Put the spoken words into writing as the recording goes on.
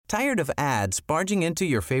Tired of ads barging into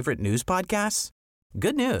your favorite news podcasts?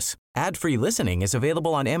 Good news. Ad-free listening is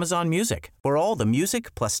available on Amazon Music for all the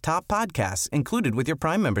music plus top podcasts included with your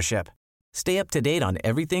Prime membership. Stay up to date on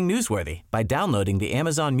everything newsworthy by downloading the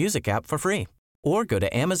Amazon Music app for free or go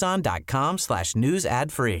to amazon.com/news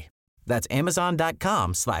ad free. That's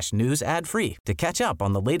amazon.com/news ad free to catch up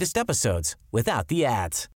on the latest episodes without the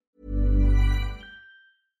ads.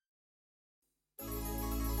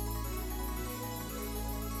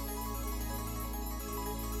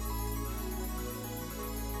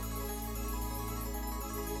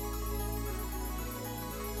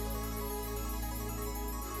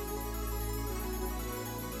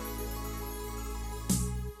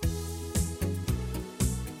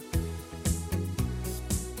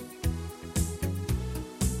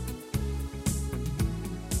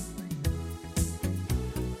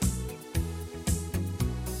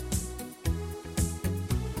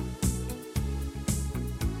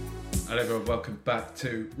 Hello everyone, welcome back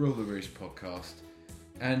to Rule the Roost podcast.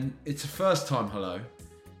 And it's a first time hello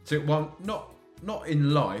to one, not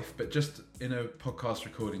in life, but just in a podcast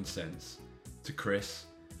recording sense, to Chris.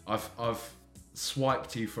 I've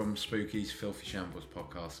swiped you from Spooky's Filthy Shambles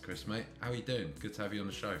podcast, Chris, mate. How are you doing? Good to have you on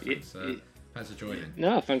the show. Thanks for joining.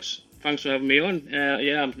 No, thanks for having me on.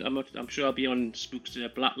 I'm sure I'll be on Spook's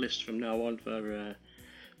blacklist from now on for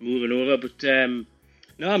moving over. But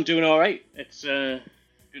no, I'm doing all right. It's a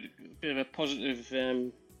bit of a positive,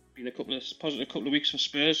 been a positive couple of weeks for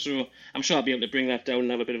Spurs, so I'm sure I'll be able to bring that down and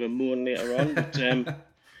have a bit of a moan later on.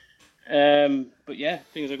 But yeah,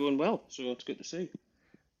 things are going well, so it's good to see.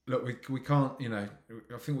 Look, we can't, I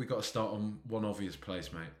think we've got to start on one obvious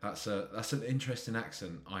place, mate. That's an interesting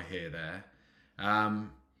accent I hear there.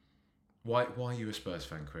 Why are you a Spurs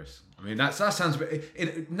fan, Chris? I mean, that sounds a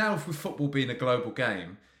bit. Now, with football being a global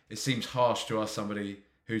game, it seems harsh to ask somebody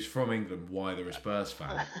who's from England why they're a Spurs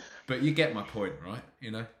fan. But you get my point, right?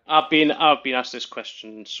 I've been asked this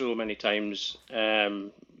question so many times.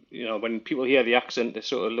 When people hear the accent, they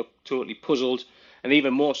sort of look totally puzzled, and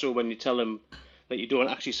even more so when you tell them that you don't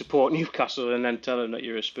actually support Newcastle, and then tell them that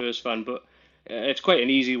you're a Spurs fan. But it's quite an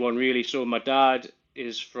easy one, really. So my dad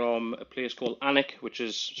is from a place called Alnwick,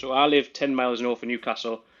 so I live 10 miles north of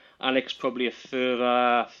Newcastle. Alnwick's probably a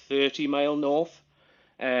further 30 mile north.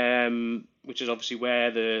 Which is obviously where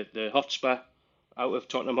the Hotspur out of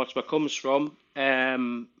Tottenham Hotspur comes from.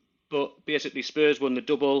 But basically Spurs won the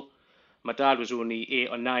double. My dad was only 8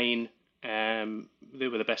 or 9. They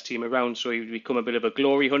were the best team around, so he'd become a bit of a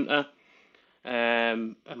glory hunter.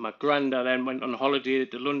 And my granddad then went on holiday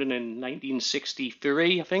to London in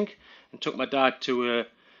 1963, I think, and took my dad to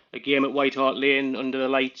a game at White Hart Lane under the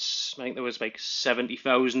lights. I think there was like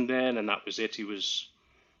 70,000 there, and that was it. He was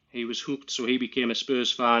hooked, so he became a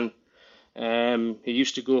Spurs fan. He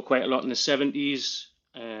used to go quite a lot in the 70s.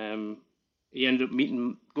 He ended up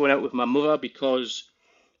going out with my mother because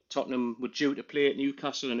Tottenham were due to play at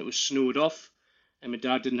Newcastle and it was snowed off, and my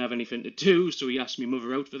dad didn't have anything to do, so he asked my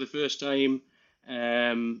mother out for the first time.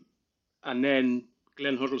 And then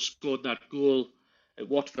Glenn Hoddle scored that goal at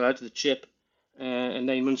Watford, the chip. And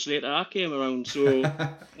 9 months later, I came around. So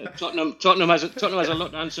Tottenham has a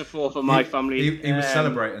lot to answer for my family. He was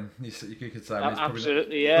celebrating. You could say.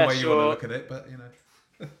 Absolutely, yeah. The way you want to look at it, but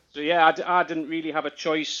So yeah, I didn't really have a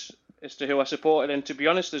choice as to who I supported, and to be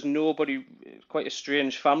honest, there's nobody. Quite a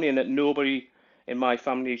strange family, in that nobody in my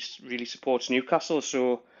family really supports Newcastle.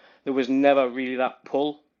 So there was never really that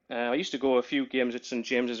pull. I used to go a few games at St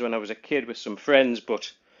James's when I was a kid with some friends,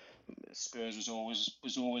 but Spurs was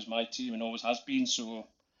always my team and always has been. So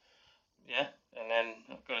yeah, and then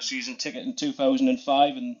I got a season ticket in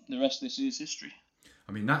 2005, and the rest of this is history.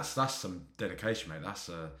 I mean, that's some dedication, mate.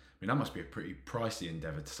 That must be a pretty pricey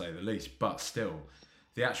endeavour, to say the least. But still,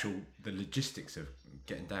 the logistics of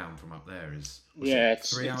getting down from up there is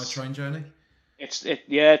it's a 3-hour train journey.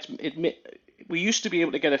 We used to be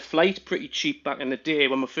able to get a flight pretty cheap back in the day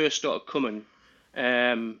when we first started coming.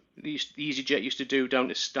 The EasyJet used to do down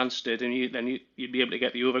to Stansted, and you'd be able to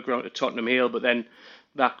get the overground to Tottenham Hale, but then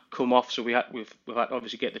that come off, so we've had to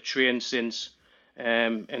obviously get the train since,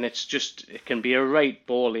 and it can be a right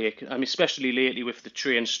ball ache. I mean, especially lately with the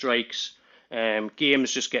train strikes,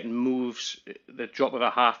 games just getting moved the drop of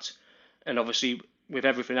a hat, and obviously with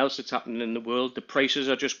everything else that's happening in the world, the prices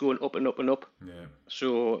are just going up and up and up. Yeah.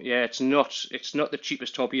 So yeah, it's not the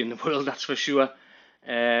cheapest hobby in the world, that's for sure.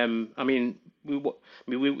 I mean, we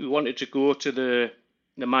wanted to go to the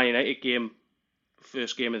Man United game,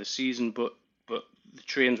 first game of the season, but the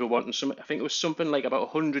trains were wanting I think it was something like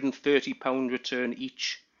about £130 return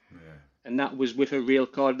each. Yeah. And that was with a rail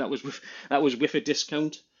card. That was with a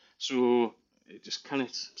discount. So it just kind of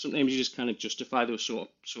sometimes you just kind of justify those sort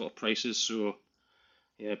of prices. So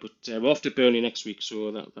yeah, but we're off to Burnley next week,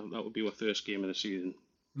 so that would be our first game of the season.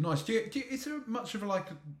 Nice. Is there much of a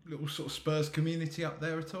little sort of Spurs community up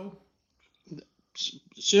there at all?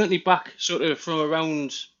 Certainly back sort of from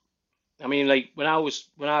around. I mean, like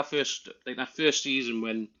that first season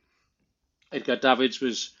when Edgar Davids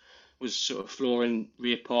was sort of flooring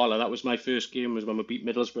Ray Parlour. That was my first game. Was when we beat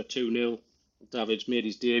Middlesbrough 2-0. Davids made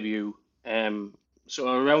his debut. So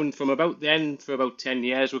around from about then for about 10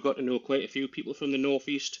 years, we got to know quite a few people from the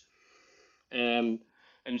northeast. And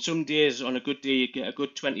some days, on a good day, you get a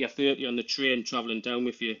good 20 or 30 on the train travelling down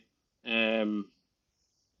with you.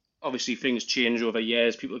 Obviously, things change over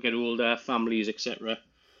years. People get older, families, etc.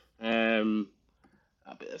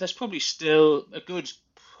 There's probably still a good,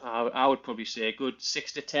 I would probably say a good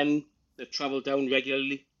 6 to 10 that travel down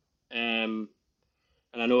regularly. And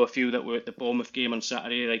I know a few that were at the Bournemouth game on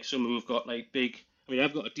Saturday, like some who've got like big. I mean,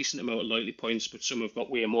 I've got a decent amount of loyalty points, but some have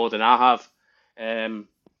got way more than I have. And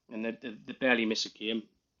they barely miss a game.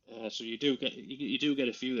 So you do get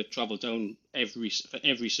a few that travel down for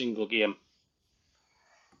every single game.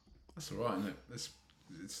 That's all right, isn't it?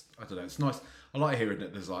 It's I don't know. It's nice. I like hearing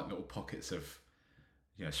that there's like little pockets of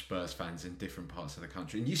Spurs fans in different parts of the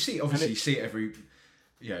country, and you see it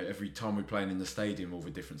every time we're playing in the stadium, all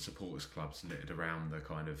the different supporters clubs littered around the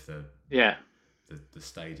kind of the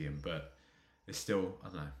stadium. But it's still, I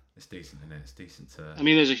don't know, it's decent, isn't it? It's decent to. I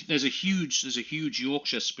mean, there's a huge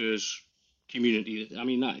Yorkshire Spurs community. I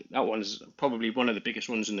mean, that one's probably one of the biggest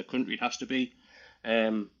ones in the country. It has to be.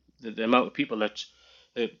 The amount of people that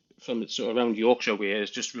from sort of around Yorkshire way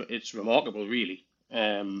is it's remarkable, really.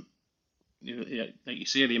 Like you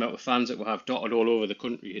say, the amount of fans that we have dotted all over the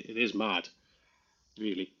country, it is mad,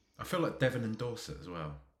 really. I feel like Devon and Dorset as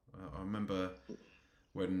well. I remember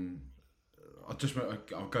when I'll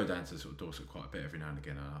go down to sort of Dorset quite a bit every now and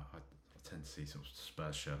again. I tend to see sort of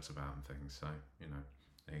Spurs shirts about and things. So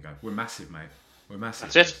there you go. We're massive, mate. We're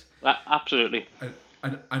massive. That's it. Absolutely.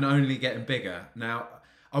 And only getting bigger. Now,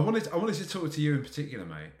 I wanted to talk to you in particular,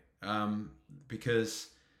 mate, because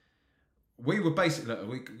we were basically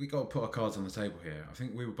we got to put our cards on the table here. I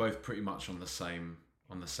think we were both pretty much on the same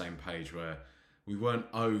page where we weren't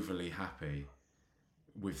overly happy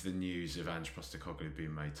with the news of Ange Postecoglou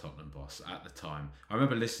being made Tottenham boss at the time. I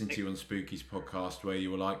remember listening to you on Spooky's podcast where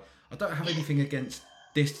you were like, I don't have anything against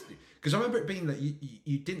this, because I remember it being that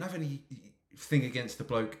you didn't have anything against the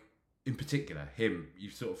bloke in particular, him. You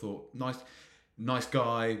sort of thought, nice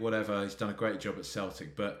guy, whatever, he's done a great job at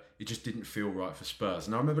Celtic, but it just didn't feel right for Spurs.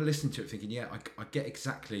 And I remember listening to it thinking, yeah, I get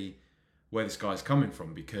exactly where this guy's coming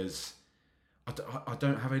from, because I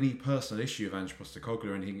don't have any personal issue of Ange Postecoglou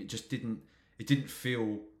or anything. It just didn't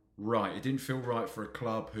feel right. It didn't feel right for a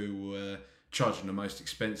club who were charging the most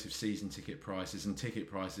expensive season ticket prices and ticket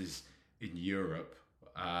prices in Europe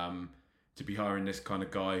to be hiring this kind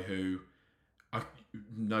of guy who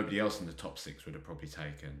nobody else in the top six would have probably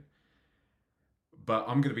taken. But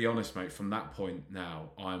I'm going to be honest, mate, from that point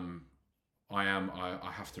now, I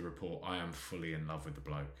have to report, I am fully in love with the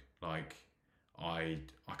bloke. Like, I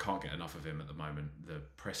can't get enough of him at the moment. The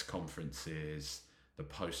press conferences, the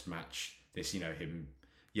post-match, him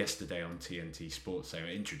yesterday on TNT Sports saying,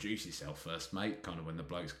 introduce yourself first, mate, kind of when the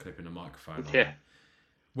bloke's clipping a microphone on him.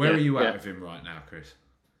 Where are you at with him right now, Chris?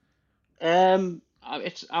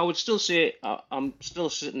 I would still say I'm still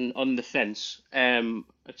sitting on the fence.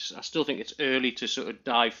 I still think it's early to sort of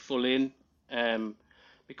dive full in,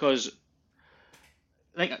 because,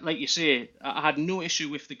 like you say, I had no issue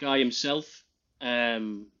with the guy himself.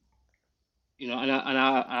 And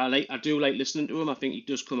I do like listening to him. I think he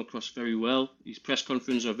does come across very well. His press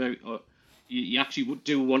conferences are you actually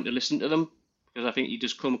do want to listen to them, because I think he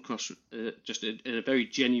does come across just a very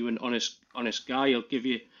genuine, honest guy.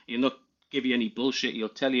 He'll not give you any bullshit. He'll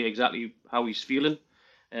tell you exactly how he's feeling,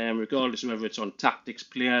 regardless of whether it's on tactics,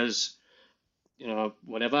 players,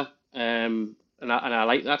 whatever. And I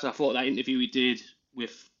like that. I thought that interview he did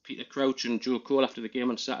with Peter Crouch and Joe Cole after the game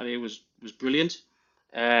on Saturday was brilliant.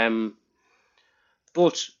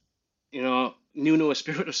 But Nuno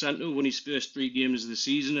Espirito Santo won his first 3 games of the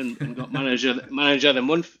season and got manager of the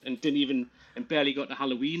month and barely got to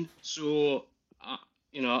Halloween. So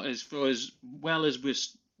as far as well as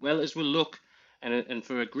we'll look, and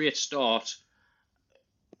for a great start,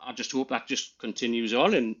 I just hope that just continues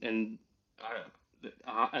on, and then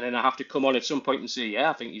I have to come on at some point and say, yeah,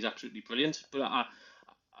 I think he's absolutely brilliant. But I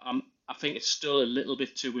think it's still a little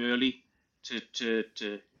bit too early to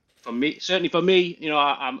for me. Certainly for me,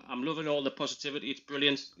 I'm loving all the positivity. It's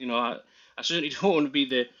brilliant. I certainly don't want to be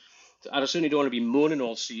I certainly don't want to be moaning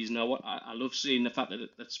all season. I love seeing the fact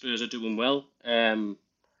that Spurs are doing well.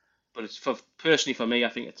 But it's personally for me, I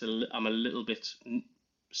think I'm a little bit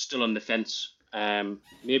still on the fence.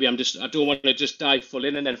 Maybe I don't want to just dive full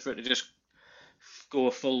in and then for it to just go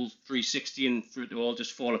a full 360 and for it to all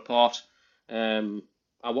just fall apart. I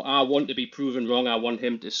want to be proven wrong. I want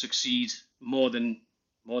him to succeed more than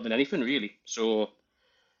anything really. So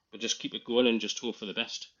we'll just keep it going and just hope for the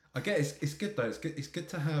best. I guess it's good though. It's good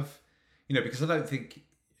to have, because I don't think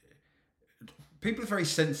people are very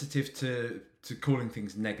sensitive to calling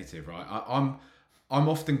things negative, right? I'm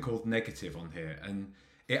often called negative on here, and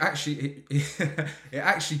it actually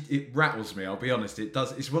it rattles me. I'll be honest. It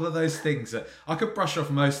does. It's one of those things that I could brush off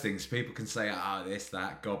most things. People can say, this,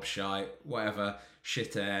 that, gobshite, whatever,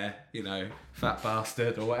 shit air, fat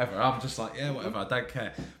bastard or whatever. I'm just like, yeah, whatever. I don't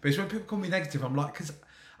care. But it's when people call me negative, I'm like, because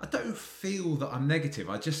I don't feel that I'm negative.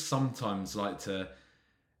 I just sometimes like to,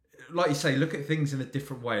 like you say, look at things in a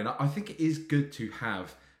different way. And I think it is good to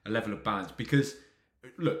have a level of balance because,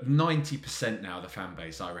 look, 90% now of the fan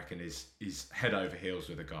base, I reckon, is head over heels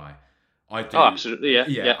with a guy. I do. Oh, absolutely, yeah.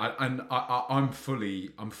 Yeah. I'm fully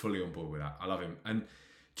on board with that. I love him. And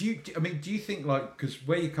do you think, like, because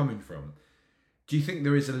where you're coming from, do you think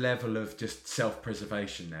there is a level of just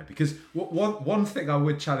self-preservation there? Because one thing I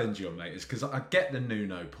would challenge you on, mate, is because I get the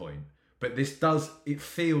Nuno point, but it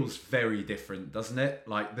feels very different, doesn't it?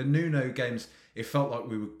 Like the Nuno games, it felt like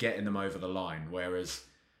we were getting them over the line, whereas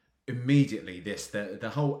immediately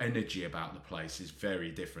the whole energy about the place is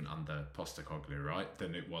very different under Postecoglou, right,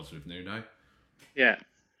 than it was with Nuno. Yeah.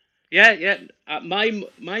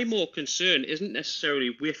 My more concern isn't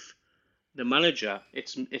necessarily with the manager;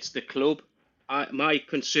 it's the club. My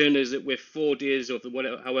concern is that with 4 days of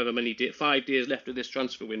however many days, 5 days left of this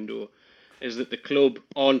transfer window, is that the club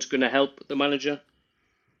aren't going to help the manager.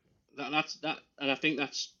 That's and I think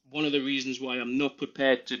that's one of the reasons why I'm not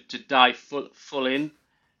prepared to dive full in,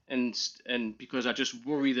 and because I just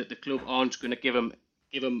worry that the club aren't going to give him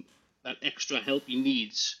that extra help he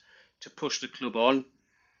needs to push the club on,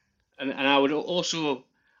 and I would also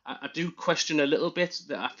I do question a little bit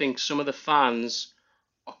that I think some of the fans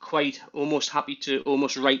are quite almost happy to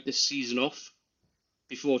almost write this season off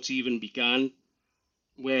before it even began,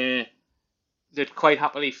 where they'd quite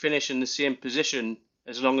happily finish in the same position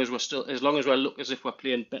as long as we look as if we're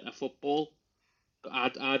playing better football.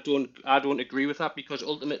 But I don't agree with that, because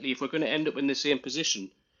ultimately, if we're going to end up in the same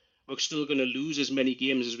position, we're still going to lose as many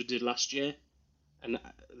games as we did last year, and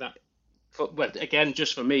again,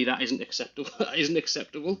 just for me, that isn't acceptable. That isn't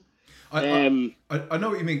acceptable. I know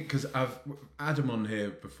what you mean, because I've Adam on here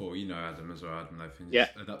before. You know Adam as well. Adam Loafing. Yeah.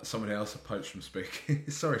 Somebody else approached from Spooky.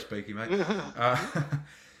 Sorry, Spooky, mate.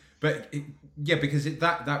 But because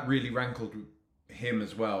that really rankled him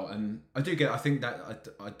as well, and I think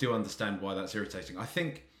that I do understand why that's irritating. I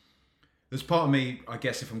think there's part of me, I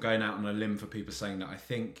guess, if I'm going out on a limb for people saying that, I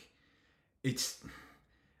think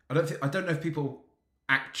I don't know if people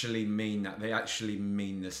actually mean that. They actually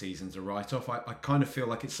mean the season's a write-off. I kind of feel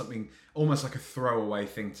like it's something almost like a throwaway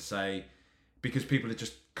thing to say because people are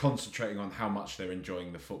just concentrating on how much they're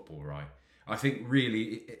enjoying the football, right? I think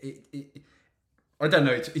really I don't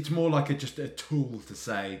know, it's more like just a tool to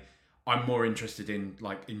say I'm more interested in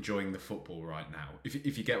like enjoying the football right now,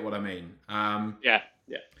 if you get what I mean. Yeah.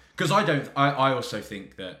 Because I also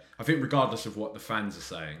think that, I think regardless of what the fans are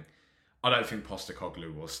saying, I don't think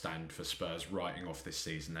Postecoglou will stand for Spurs writing off this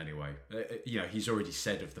season anyway. He's already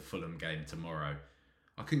said of the Fulham game tomorrow,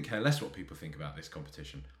 I couldn't care less what people think about this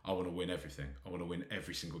competition. I want to win everything. I want to win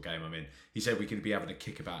every single game I'm in. He said we could be having a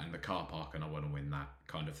kickabout in the car park and I want to win that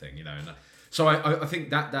kind of thing, And so I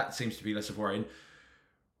think that seems to be less of worrying.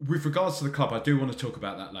 With regards to the club, I do want to talk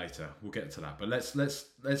about that later. We'll get to that, but let's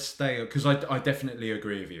stay, because I definitely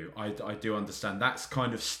agree with you. I do understand. That's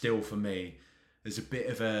kind of still for me. There is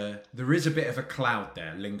a bit of a cloud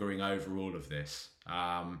there lingering over all of this.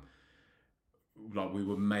 Like we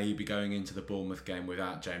were maybe going into the Bournemouth game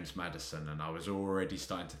without James Maddison, and I was already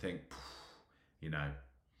starting to think,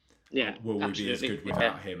 will we be as good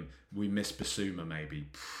without him? We miss Basuma maybe,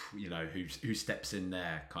 who steps in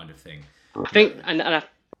there, kind of thing. I think,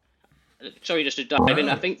 sorry, just to dive in.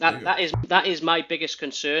 I think that is my biggest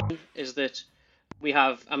concern, is that we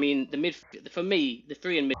have. I mean, for me, the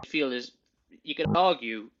three in midfield is, you can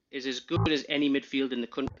argue, is as good as any midfield in the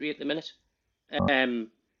country at the minute.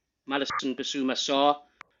 Maddison, Basuma, Sarr,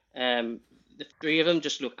 the three of them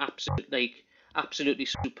just look absolutely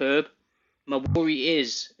superb. My worry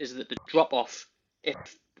is that the drop off, if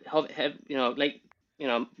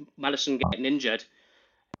Maddison getting injured,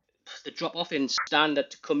 the drop off in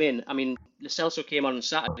standard to come in. I mean, Lo Celso came on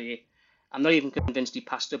Saturday, I'm not even convinced he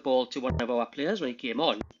passed the ball to one of our players when he came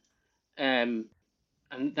on. And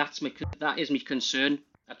that is my concern.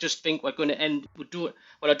 I just think we're going to end. What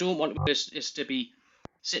I don't want is to be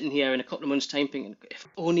sitting here in a couple of months' time thinking, if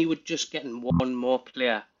only we're just getting one more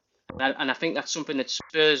player. And I think that's something that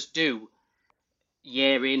Spurs do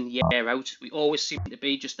year in, year out. We always seem to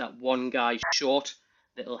be just that one guy short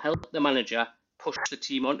that'll help the manager push the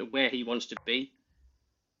team on to where he wants to be.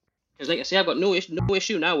 Because, like I say, I've got no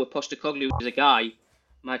issue now with Postecoglou as a guy.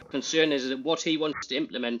 My concern is that what he wants to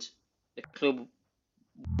implement, the club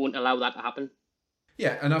won't allow that to happen.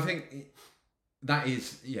 Yeah, and I think that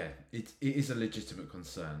is, it is a legitimate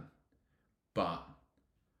concern, but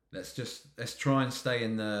let's try and stay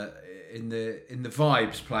in the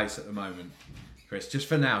vibes place at the moment, Chris. Just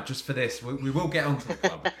for now, just for this, we will get onto the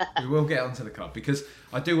club. We will get onto the club because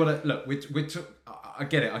I do want to look. I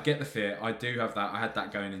get it. I get the fear. I do have that. I had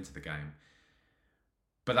that going into the game,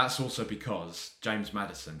 but that's also because James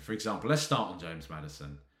Maddison, for example, let's start on James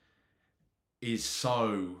Maddison, is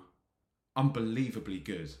so unbelievably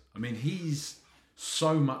good. I mean, he's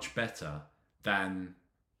so much better than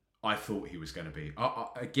I thought he was going to be.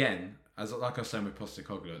 Again, like I was saying with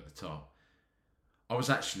Postecoglou at the top, I was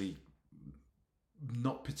actually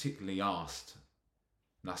not particularly asked,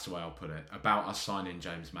 that's the way I'll put it, about us signing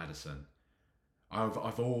James Maddison.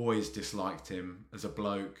 I've always disliked him as a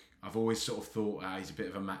bloke. I've always sort of thought he's a bit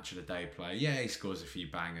of a match of the day player. Yeah, he scores a few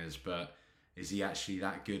bangers, but is he actually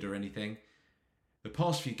that good or anything? The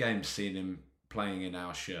past few games, seeing him playing in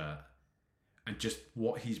our shirt and just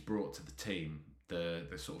what he's brought to the team, the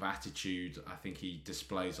sort of attitude I think he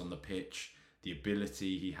displays on the pitch, the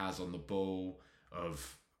ability he has on the ball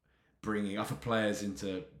of bringing other players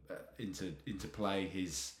into play,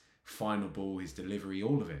 his final ball, his delivery,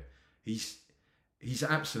 all of it. He's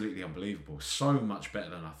absolutely unbelievable. So much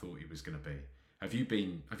better than I thought he was going to be. Have you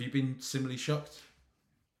been similarly shocked?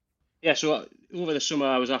 Yeah, so over the summer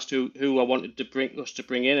I was asked who I wanted to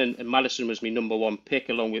bring in, and Maddison was my number one pick.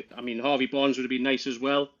 Along with, Harvey Barnes would have been nice as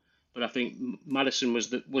well, but I think Maddison was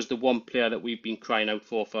the one player that we've been crying out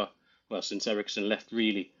for since Eriksen left,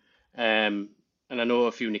 really. And I know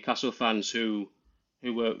a few Newcastle fans who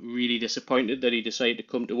were really disappointed that he decided to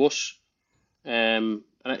come to us. And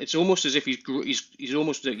it's almost as if he's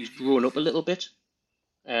grown up a little bit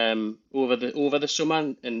over the summer,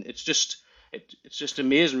 and it's just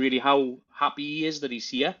amazing really how happy he is that he's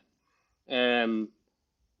here. And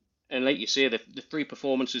like you say, the three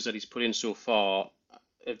performances that he's put in so far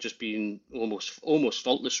have just been almost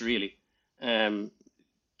faultless, really.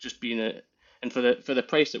 Just been and for the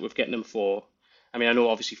price that we're getting him for, I know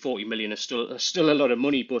obviously 40 million is still a lot of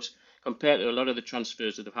money, but compared to a lot of the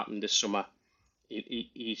transfers that have happened this summer,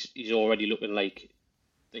 he's already looking like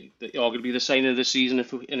arguably the signing of the season.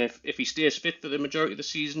 If he stays fit for the majority of the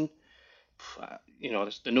season,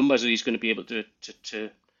 the numbers that he's going to be able to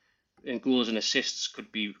in goals and assists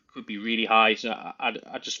could be really high. So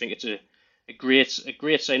I just think it's a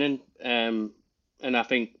great signing, and I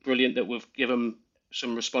think brilliant that we've given him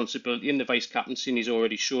some responsibility in the vice captaincy, and he's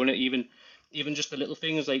already shown it. Even just the little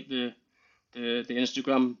things like the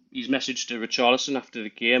Instagram, his message to Richarlison after the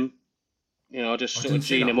game, just sort of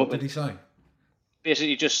geeing him up. What did he say?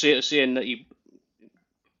 Basically, just saying that he,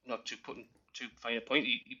 not to put too fine a point,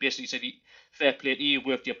 he basically said, fair play to you,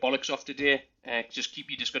 worked your bollocks off today. You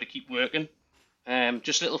just got to keep working.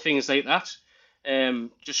 Just little things like that.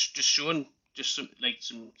 Just showing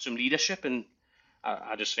some leadership, and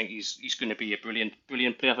I just think he's going to be a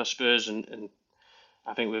brilliant player for Spurs, and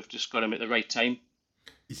I think we've just got him at the right time.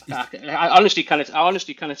 I honestly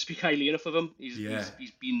cannot speak highly enough of him. He's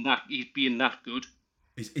been that good.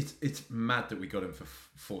 It's mad that we got him for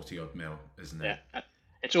 40 odd mil, isn't it? Yeah,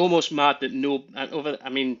 it's almost mad that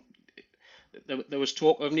there was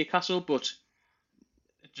talk of Newcastle, but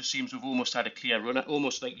it just seems we've almost had a clear runner.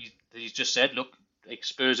 Almost like he's just said, look, like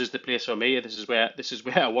Spurs is the place for me. This is where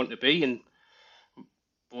I want to be, and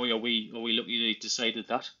boy, are we lucky that he decided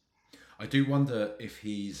that. I do wonder if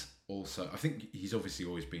he's also. I think he's obviously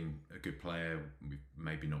always been a good player. We've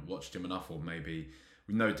maybe not watched him enough, or maybe,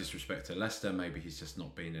 with no disrespect to Leicester, maybe he's just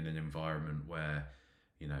not been in an environment where,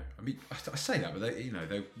 I say that, but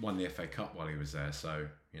they won the FA Cup while he was there, so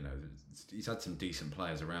he's had some decent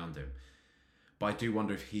players around him. But I do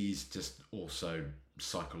wonder if he's just also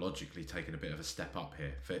psychologically taken a bit of a step up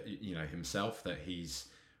here for himself, that he's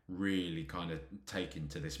really kind of taken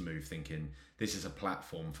to this move thinking this is a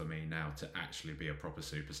platform for me now to actually be a proper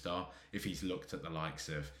superstar. If he's looked at the likes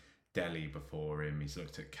of Dele before him, he's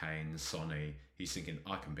looked at Kane, Sonny, he's thinking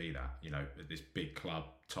I can be that, at this big club,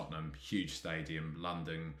 Tottenham, huge stadium,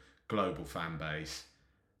 London, global fan base.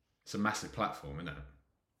 It's a massive platform, isn't it?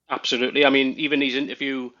 Absolutely. I mean, even his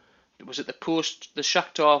interview, was it the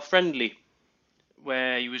Shakhtar friendly,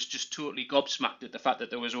 where he was just totally gobsmacked at the fact that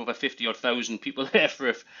there was over 50 odd thousand people there for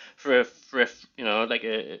a like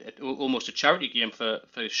almost a charity game for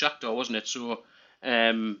Shakhtar, wasn't it? So,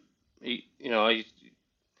 he,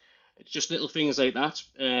 it's just little things like that,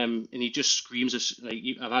 and he just screams as like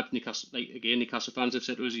I've had Newcastle, like again Newcastle fans have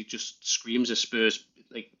said to us, he just screams as Spurs,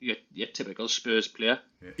 like your typical Spurs player.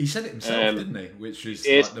 Yeah. He said it himself, didn't he? Which is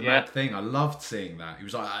Is like the yeah. mad thing. I loved seeing that. He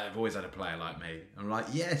was like, "I've always had a player like me." I'm like,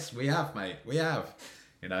 "Yes, we have, mate. We have."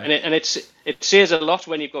 You know. And it says a lot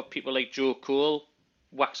when you've got people like Joe Cole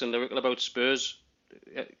waxing lyrical about Spurs,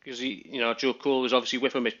 because Joe Cole was obviously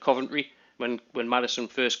with him at Coventry when Madison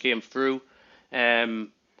first came through, and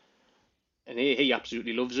he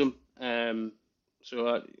absolutely loves him. He's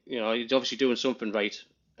obviously doing something right.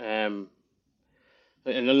 And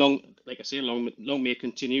like I say, long may it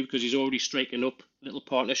continue, because he's already striking up little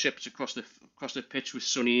partnerships across the pitch with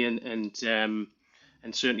Sonny and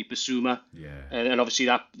certainly Basuma. Yeah. And obviously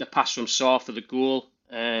that the pass from Sarr for the goal,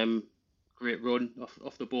 great run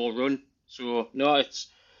off the ball run. So no, it's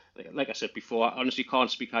like I said before, I honestly can't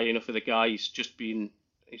speak high enough for the guy. He's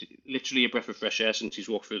literally a breath of fresh air since he's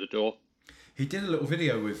walked through the door. He did a little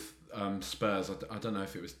video with Spurs. I don't know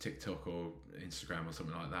if it was TikTok or Instagram or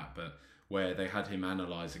something like that, but where they had him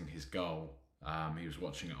analysing his goal. He was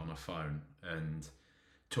watching it on a phone and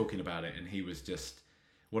talking about it, and he was just,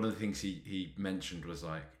 one of the things he mentioned was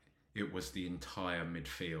like, it was the entire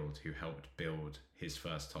midfield who helped build his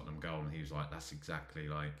first Tottenham goal, and he was like, that's exactly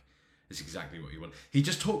what you want. He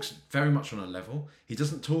just talks very much on a level. He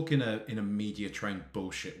doesn't talk in a media trained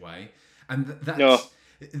bullshit way, and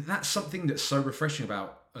that's something that's so refreshing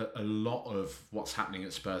about a lot of what's happening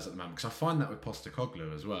at Spurs at the moment, because I find that with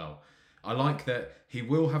Postecoglou as well. I like that he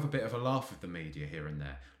will have a bit of a laugh with the media here and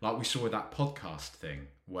there, like we saw with that podcast thing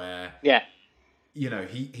where he'd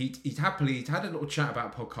had a little chat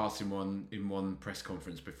about podcasts in one press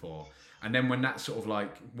conference before, and then when that sort of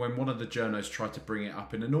like when one of the journos tried to bring it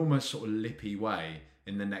up in an almost sort of lippy way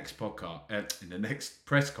in the next podcast in the next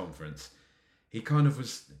press conference, he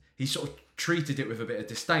sort of treated it with a bit of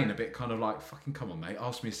disdain, a bit kind of like, fucking come on mate,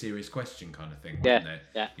 ask me a serious question kind of thing, wasn't it?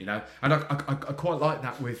 Yeah. And I quite like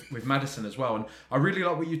that with Maddison as well, and I really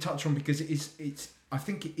like what you touch on, because I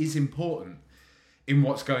think it is important in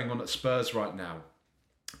what's going on at Spurs right now,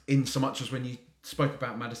 in so much as when you spoke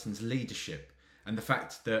about Maddison's leadership and the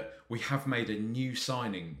fact that we have made a new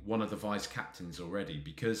signing one of the vice captains already,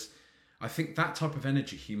 because I think that type of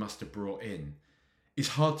energy he must have brought in is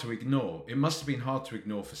hard to ignore. It must have been hard to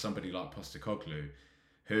ignore for somebody like Postecoglou,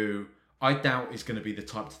 who I doubt is going to be the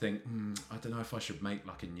type to think, I don't know if I should make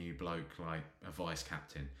like a new bloke like a vice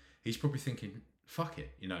captain. He's probably thinking, fuck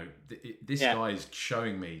it, this guy is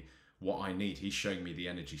showing me what I need. He's showing me the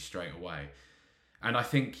energy straight away. And I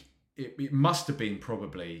think it must have been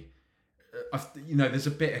probably, there's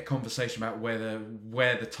a bit of conversation about where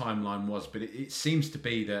the timeline was, but it seems to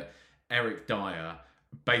be that Eric Dyer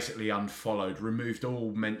basically unfollowed, removed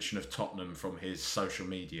all mention of Tottenham from his social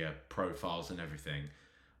media profiles and everything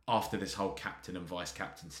after this whole captain and vice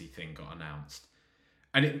captaincy thing got announced.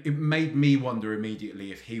 And it made me wonder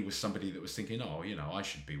immediately if he was somebody that was thinking, I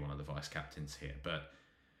should be one of the vice captains here. But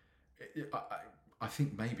I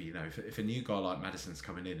think maybe, if a new guy like Maddison's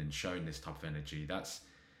coming in and showing this type of energy,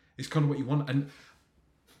 it's kind of what you want. And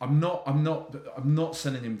I'm not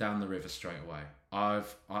sending him down the river straight away.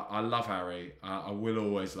 I love Harry. I will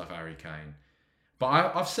always love Harry Kane.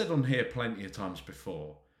 But I've said on here plenty of times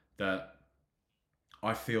before that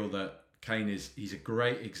I feel that Kane he's a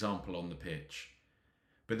great example on the pitch.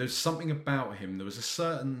 But there's something about him. There was a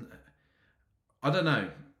certain, I don't know.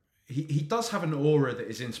 He does have an aura that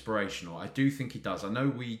is inspirational. I do think he does. I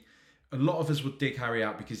know a lot of us would dig Harry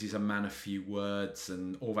out because he's a man of few words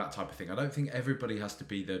and all that type of thing. I don't think everybody has to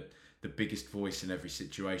be the biggest voice in every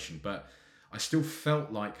situation, but I still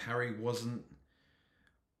felt like Harry wasn't.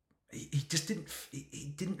 He just didn't.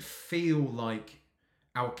 He didn't feel like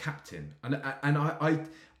our captain, and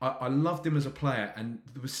I loved him as a player, and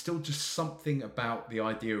there was still just something about the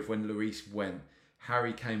idea of when Lloris went,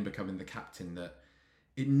 Harry Kane becoming the captain, that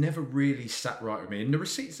it never really sat right with me. And the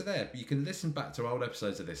receipts are there, but you can listen back to old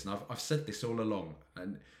episodes of this, and I've said this all along,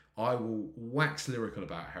 and I will wax lyrical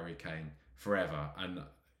about Harry Kane forever, and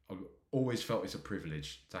I've always felt it's a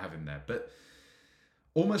privilege to have him there. But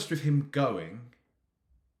almost with him going,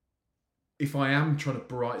 if I am trying to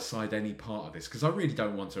bright side any part of this, because I really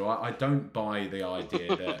don't want to, I don't buy the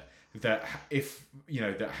idea that if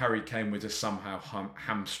that Harry Kane would have somehow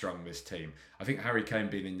hamstrung this team. I think Harry Kane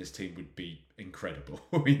being in this team would be incredible,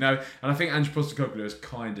 and I think Ange Postecoglou has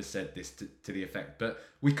kind of said this to the effect, but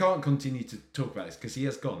we can't continue to talk about this because he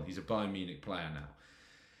has gone. He's a Bayern Munich player now.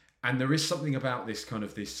 And there is something about this kind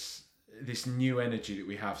of this new energy that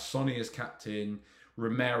we have. Sonny as captain,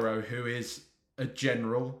 Romero, who is a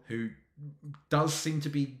general, who does seem to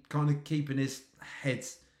be kind of keeping his head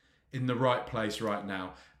in the right place right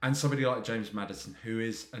now, and somebody like James Maddison, who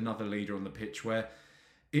is another leader on the pitch, where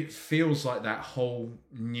it feels like that whole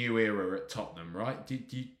new era at Tottenham, right? Do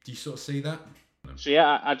you sort of see that? So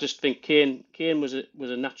yeah, I just think Kane was a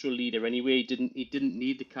natural leader anyway. He didn't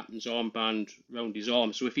need the captain's armband round his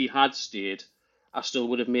arm. So if he had stayed, I still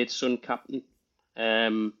would have made Son captain.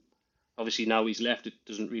 Obviously now he's left, it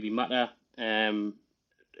doesn't really matter.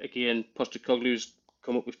 Again, Postecoglou's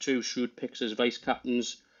come up with 2 shrewd picks as vice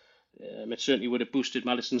captains. It certainly would have boosted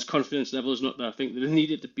Maddison's confidence levels. Not that I think that they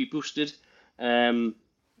needed to be boosted.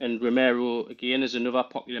 And Romero again is another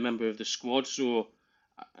popular member of the squad. So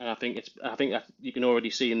I think that you can already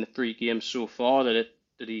see in the 3 games so far that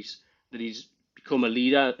he's become a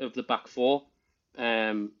leader of the back 4.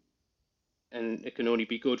 And it can only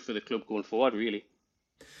be good for the club going forward, really.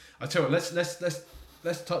 I tell you what,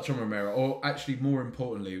 let's touch on Romero, or actually more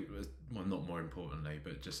importantly, well, not more importantly,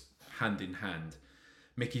 but just hand in hand,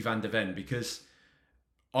 Mickey van der Ven, because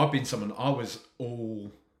I've been someone, I was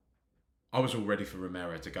all ready for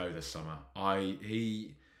Romero to go this summer.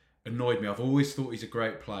 He annoyed me. I've always thought he's a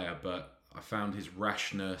great player, but I found his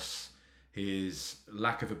rashness, his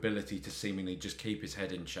lack of ability to seemingly just keep his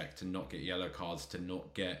head in check, to not get yellow cards, to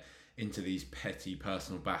not get into these petty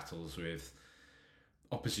personal battles with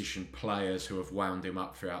opposition players who have wound him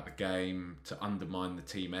up throughout the game, to undermine the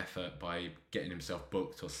team effort by getting himself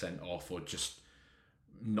booked or sent off, or just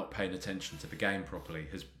not paying attention to the game properly,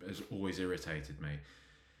 has always irritated me.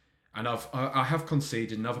 And I have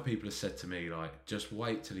conceded, and other people have said to me, like, just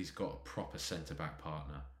wait till he's got a proper centre-back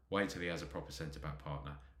partner. Wait till he has a proper centre-back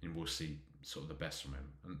partner, and we'll see sort of the best from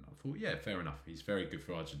him. And I thought, yeah, fair enough. He's very good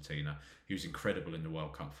for Argentina. He was incredible in the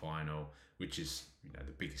World Cup final, which is,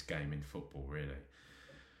 the biggest game in football, really.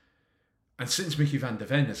 And since Mickey van der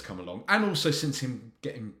Ven has come along, and also since him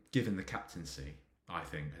getting given the captaincy, I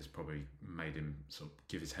think has probably made him sort of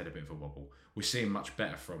give his head a bit of a wobble. We're seeing much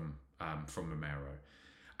better from Romero.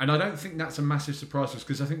 And I don't think that's a massive surprise to us,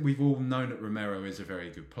 because I think we've all known that Romero is a very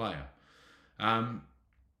good player. I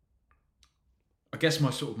guess my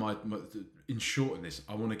in short in this,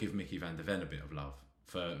 I want to give Mickey van der Ven a bit of love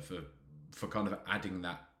for kind of adding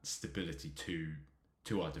that stability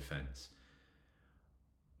to our defence.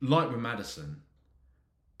 Like with Maddison,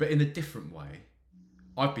 but in a different way,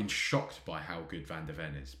 I've been shocked by how good Van der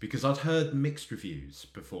Ven is, because I'd heard mixed reviews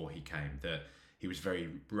before he came, that he was very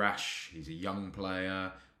rash, he's a young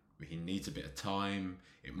player, he needs a bit of time,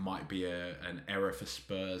 it might be an error for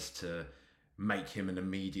Spurs to make him an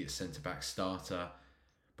immediate centre-back starter.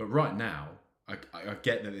 But right now, I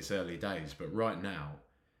get that it's early days, but right now,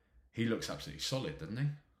 he looks absolutely solid, doesn't he?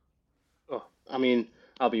 Oh, I mean,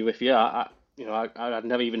 I'll be with you. I'd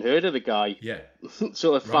never even heard of the guy. Yeah.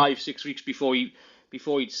 Sort of 5-6 weeks before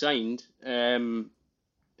he'd signed.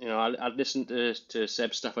 I'd listened to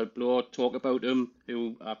Seb Stafford-Bloor talk about him,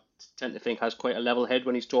 who I tend to think has quite a level head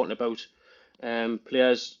when he's talking about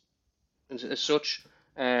players as such.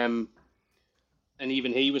 And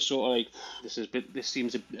even he was sort of like, this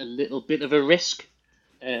seems a little bit of a risk.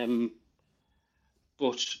 But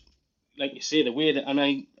like you say, the way that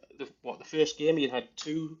the first game he had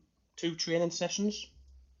two training sessions.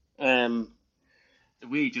 The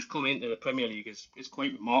way he just come into the Premier League is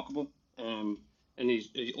quite remarkable. And he's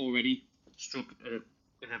already struck a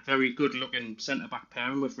very good looking centre back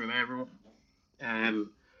pairing with Romero. And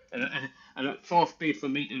far be it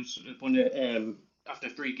from me to want to after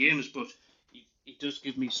 3 games, but he does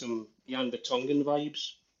give me some Jan Vertonghen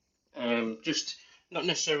vibes. Just not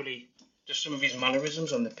necessarily just some of his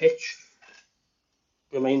mannerisms on the pitch.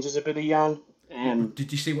 Reminds us a bit of Jan.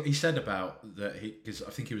 Did you see what he said about that? Because I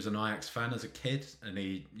think he was an Ajax fan as a kid, and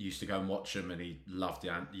he used to go and watch him, and he loved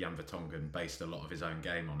Jan Vertonghen, based a lot of his own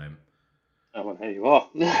game on him. Oh, well, there you are.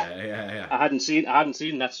 Yeah. I hadn't seen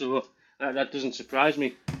that, so that doesn't surprise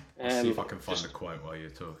me. I'll see if I can find the quote while you're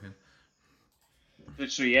talking.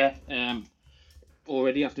 But so yeah,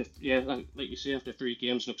 already after like you say, after 3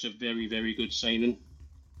 games, looks a very, very good signing.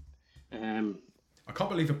 I can't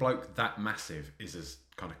believe a bloke that massive is as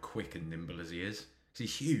kind of quick and nimble as he is.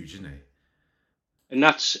 He's huge, isn't he?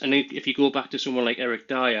 And if you go back to someone like Eric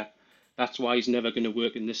Dyer, that's why he's never going to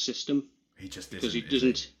work in this system. He just isn't. Because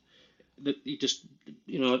he just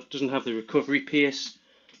doesn't have the recovery pace,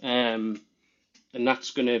 and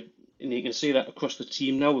that's going to. And you can see that across the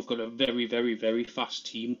team now. We've got a very, very, very fast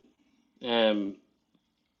team. And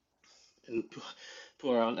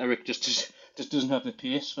poor Aunt Eric just doesn't have the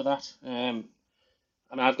pace for that. I mean,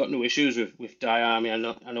 I've got no issues with Dyer. I mean,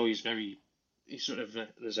 I know he's sort of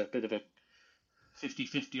there's a bit of a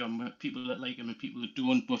 50-50 on people that like him and people that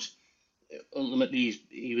don't. But ultimately,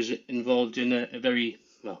 he was involved in a very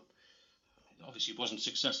well. Obviously, wasn't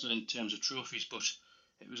successful in terms of trophies, but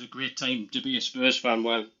it was a great time to be a Spurs fan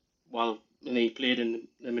while he played in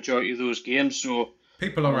the majority of those games. So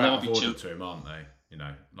people are out of order to him, aren't they? You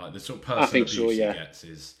know, like the sort of personal abuse he gets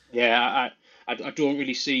is. Yeah, I don't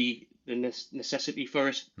really see the necessity for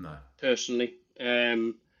it. No. Personally,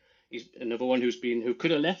 he's another one who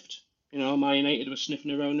could have left. You know, Man United was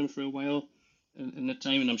sniffing around him for a while in the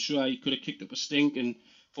time, and I'm sure he could have kicked up a stink and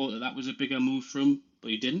thought that was a bigger move for him,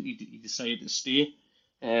 but he didn't. He decided to stay.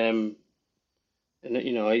 And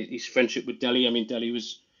you know, his friendship with Dele. I mean, Dele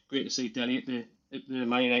was great to see Dele at the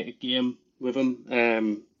Man United game with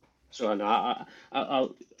him. So I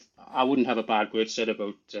know I wouldn't have a bad word said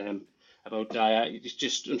about Dyer. It's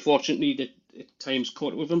just unfortunately that at times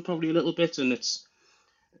caught with him probably a little bit, and it's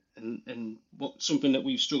and what something that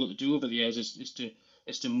we've struggled to do over the years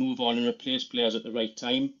is to move on and replace players at the right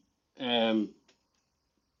time. And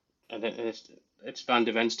it's Van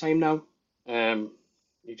de Ven's time now.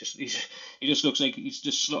 He just looks like he's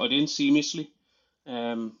just slotted in seamlessly.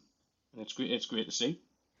 And it's great. It's great to see.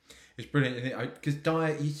 It's brilliant, because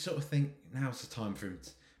Dyer, you sort of think now's the time for him.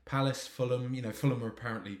 Palace, Fulham, you know, Fulham are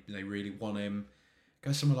apparently, they really want him.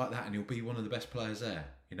 Go somewhere like that and he'll be one of the best players there,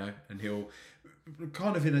 you know, and he'll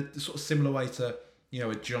kind of in a sort of similar way to, you know,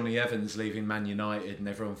 a Johnny Evans leaving Man United, and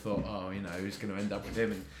everyone thought, oh, you know, who's going to end up with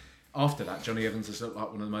him? And after that, Johnny Evans has looked like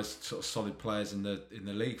one of the most sort of solid players in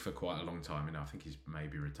the league for quite a long time. You know, I think he's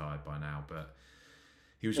maybe retired by now, but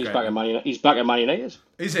he's great. He's back at Man United.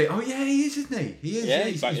 Is he? Oh yeah, he is, isn't he? He is.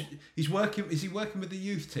 Yeah, he's working. Is he working with the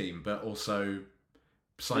youth team, but also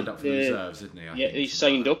signed up for the reserves, isn't he? I think, he's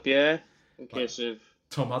signed up. Yeah, in case of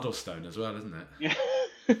Tom Huddlestone as well, isn't it? Yeah.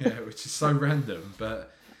 Yeah, which is so random.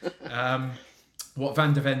 But what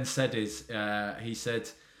Van de Ven said is, he said,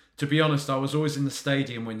 to be honest, I was always in the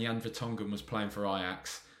stadium when Jan Vertonghen was playing for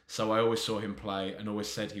Ajax, so I always saw him play and always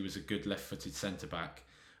said he was a good left-footed centre-back.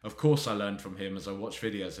 Of course I learned from him as I watched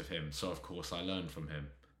videos of him, so of course I learned from him.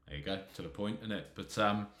 There you go, to the point, isn't it? But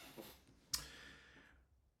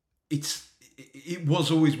it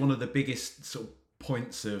was always one of the biggest sort of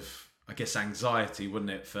points of, I guess, anxiety,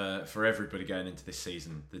 wasn't it, for everybody going into this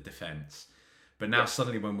season, the defence. But now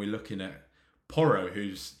suddenly when we're looking at Porro,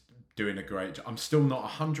 who's doing a great job, I'm still not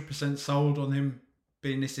 100% sold on him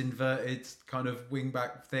being this inverted kind of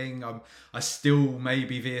wing-back thing. I still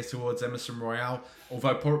maybe veer towards Emerson Royale,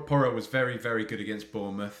 although Porro was very, very good against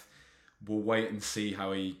Bournemouth. We'll wait and see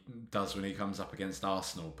how he does when he comes up against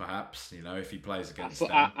Arsenal, perhaps, you know, if he plays against them.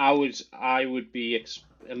 I would be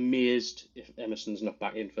amazed if Emerson's not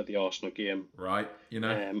back in for the Arsenal game. Right, you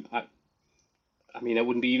know. I mean, I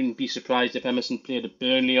wouldn't even be surprised if Emerson played at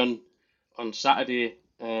Burnley on Saturday.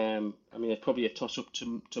 I mean, it's probably a toss-up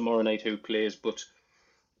tomorrow night who plays, but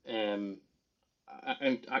I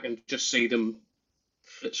can just see them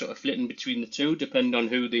sort of flitting between the two, depending on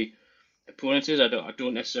who the opponent is. I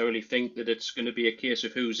don't necessarily think that it's going to be a case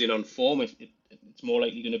of who's in on form. It's more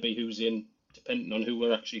likely going to be who's in, depending on who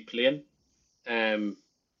we're actually playing. And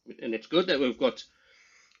it's good that we've got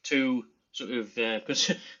two sort of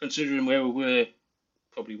considering where we were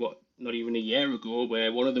probably not even a year ago,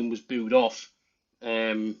 where one of them was booed off.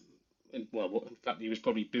 In fact, he was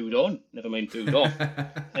probably booed on. Never mind booed off.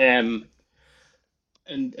 And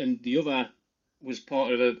the other was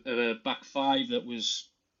part of a back five that was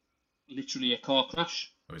literally a car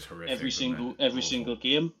crash. It was horrific. Every single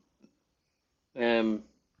game. So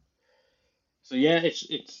yeah, it's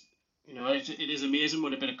you know, it is amazing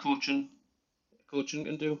what a bit of coaching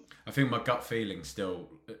can do. I think my gut feeling still,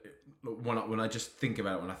 when I just think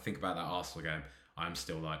about it, when I think about that Arsenal game, I'm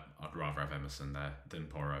still like, I'd rather have Emerson there than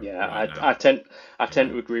Porro. Yeah, I tend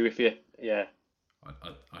to agree with you. Yeah,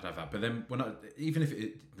 I'd have that. But then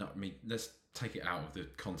let's take it out of the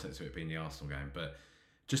context of it being the Arsenal game, but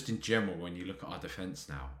just in general, when you look at our defence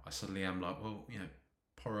now, I suddenly am like, well, you know,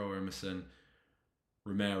 Porro, Emerson,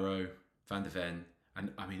 Romero, Van de Ven,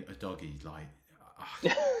 and I mean, Udogie, like,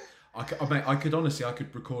 I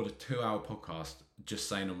could record a 2-hour podcast just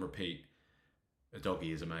saying on repeat,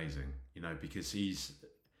 Udogie is amazing, you know, because he's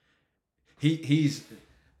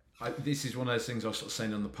this is one of those things I was sort of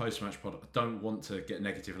saying on the post-match pod. I don't want to get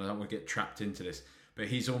negative and I don't want to get trapped into this, but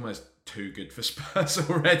he's almost too good for Spurs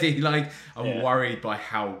already. Like, I'm worried by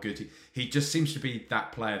how good he just seems to be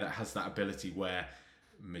that player that has that ability where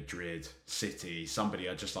Madrid, City, somebody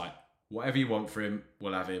are just like, whatever you want for him,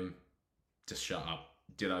 we'll have him. just shut up.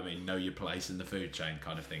 Do you know what I mean? Know your place in the food chain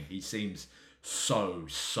kind of thing. He seems so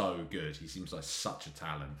good. He seems like such a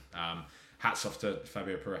talent. Hats off to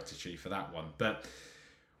Fabio Paratici for that one. But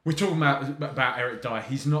we're talking about Eric Dyer.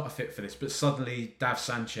 He's not a fit for this. But suddenly, Dav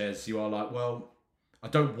Sanchez, you are like, well, I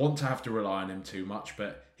don't want to have to rely on him too much,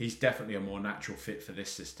 but he's definitely a more natural fit for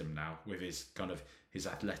this system now with his kind of his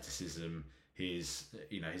athleticism, his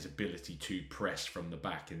ability to press from the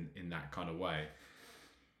back in that kind of way.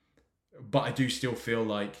 But I do still feel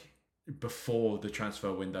like before the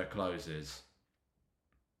transfer window closes,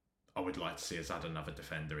 I would like to see us add another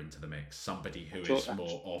defender into the mix. Somebody who is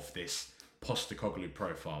more of this Postecoglou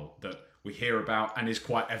profile that we hear about and is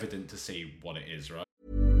quite evident to see what it is, right?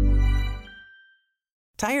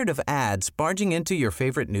 Tired of ads barging into your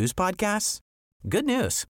favorite news podcasts? Good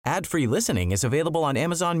news. Ad-free listening is available on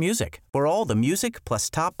Amazon Music for all the music plus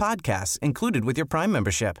top podcasts included with your Prime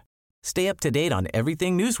membership. Stay up to date on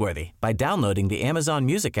everything newsworthy by downloading the Amazon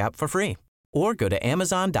Music app for free or go to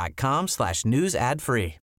amazon.com/news ad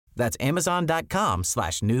free. That's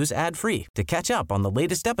amazon.com/news ad free to catch up on the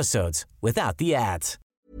latest episodes without the ads.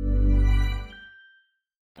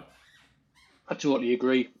 I totally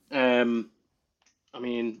agree. I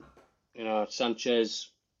mean, Sanchez,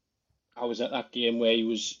 I was at that game where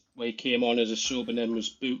he came on as a sub and then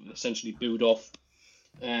was essentially booed off.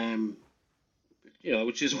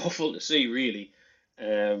 Which is awful to see, really.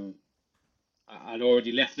 I'd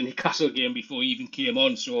already left the Newcastle game before he even came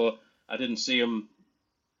on, so I didn't see him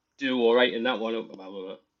do all right in that one.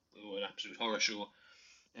 Well, an absolute horror show.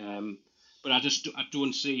 But I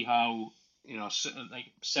don't see how,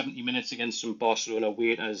 like 70 minutes against some Barcelona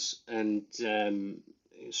waiters and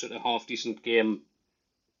sort of half decent game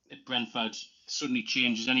at Brentford suddenly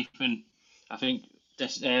changes anything. I think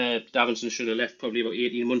Davinson should have left probably about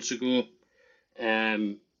 18 months ago.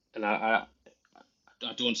 And I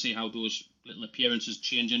don't see how those little appearances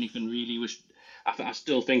change anything really. I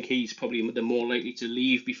still think he's probably the more likely to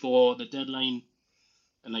leave before the deadline.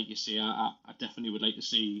 And like you say, I definitely would like to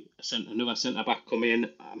see another centre back come in.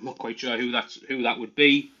 I'm not quite sure who that would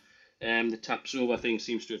be. The Tapsova thing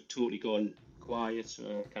seems to have totally gone quiet. So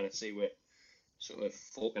I kind of see we're sort of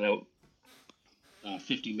forking out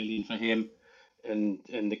 50 million for him, and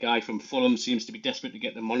the guy from Fulham seems to be desperate to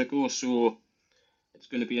get to Monaco. So it's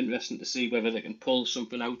going to be interesting to see whether they can pull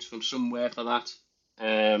something out from somewhere for that.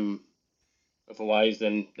 Otherwise,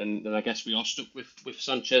 then I guess we are stuck with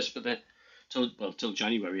Sanchez for till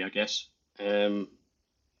January, I guess. And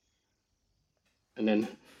then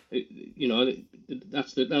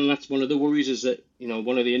that's one of the worries is that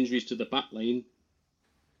one of the injuries to the back line,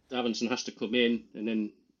 Davinson has to come in, and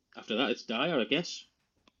then after that it's Dyer, I guess.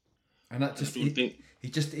 And that he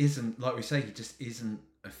just isn't, like we say, he just isn't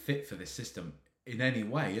a fit for this system in any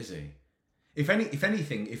way, is he? If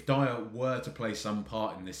anything, if Dyer were to play some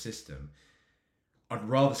part in this system, I'd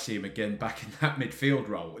rather see him again back in that midfield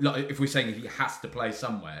role. Like if we're saying he has to play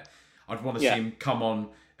somewhere, I'd want to see him come on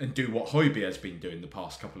and do what Højbjerg has been doing the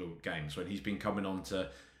past couple of games when he's been coming on to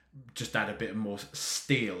just add a bit more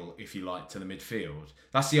steel, if you like, to the midfield.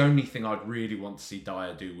 That's the only thing I'd really want to see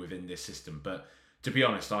Dyer do within this system. But to be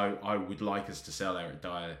honest, I would like us to sell Eric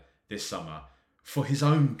Dyer this summer for his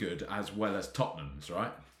own good as well as Tottenham's,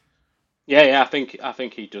 right? Yeah, I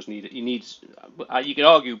think he does need it. He needs. You could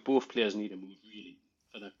argue both players need a move really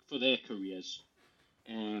for their careers.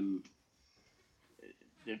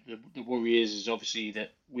 The worry is obviously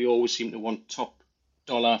that we always seem to want top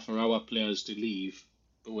dollar for our players to leave,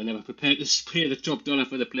 but we're never prepared to pay the top dollar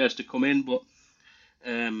for the players to come in. But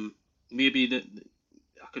maybe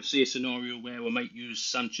I could see a scenario where we might use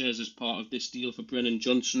Sanchez as part of this deal for Brennan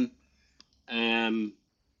Johnson. And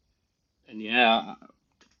yeah,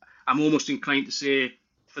 I'm almost inclined to say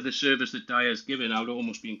for the service that Dyer's given, I would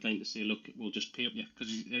almost be inclined to say, look, we'll just pay up because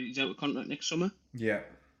he's out of contract next summer. Yeah.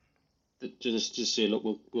 To just say, look,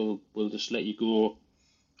 we'll just let you go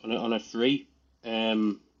on a free.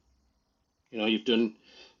 You've done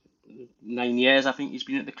 9 years. I think he's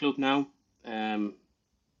been at the club now. I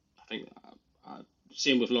think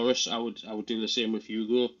same with Lloris. I would do the same with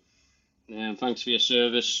Hugo. Thanks for your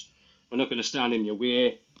service. We're not going to stand in your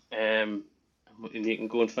way. And you can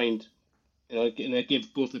go and find,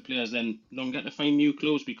 give both the players then longer to find new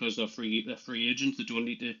clubs because they're free agents. They don't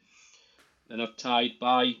need to. They're not tied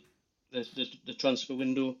by the transfer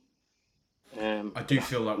window. I do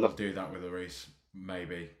feel like we'll do that with Lloris,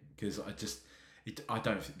 maybe, because I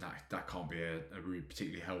don't think that can't be a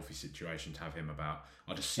particularly healthy situation to have him about.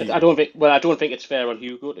 I don't think it's fair on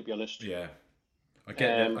Hugo, to be honest. Yeah, I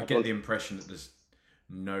get the impression that there's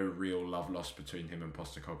no real love lost between him and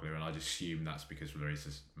Postecoglou, and I just assume that's because Lloris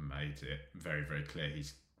has made it very, very clear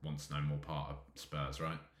he's wants no more part of Spurs,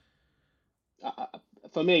 right?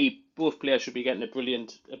 For me, both players should be getting a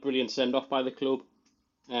brilliant send off by the club,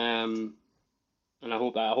 and I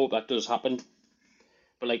hope that does happen.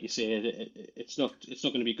 But like you say, it's not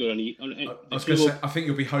going to be good on I was going to say, I think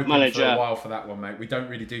you'll be hoping manager for a while for that one, mate. We don't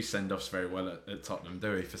really do send-offs very well at Tottenham,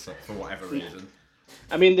 do we? For whatever reason.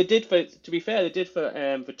 I mean, they did to be fair, they did for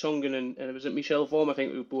Tongan and was it Michel Vorm, I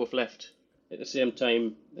think, who both left at the same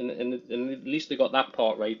time, and at least they got that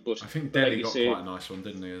part right. But I think like Dele got quite a nice one,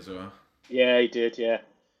 didn't he, as well? Yeah, he did. Yeah,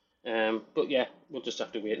 but yeah, we'll just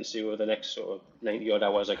have to wait and see over the next sort of 90 odd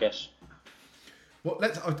hours, I guess. Well,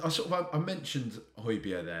 I mentioned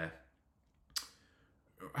Højbjerg there.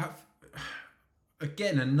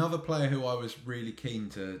 Again, another player who I was really keen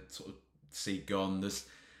to sort of see gone. The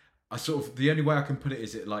only way I can put it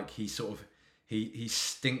is he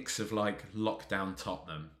stinks of like lockdown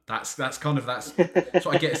Tottenham. That's what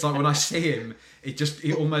I get. It's like when I see him,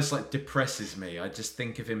 it almost like depresses me. I just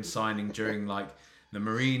think of him signing during like the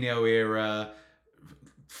Mourinho era,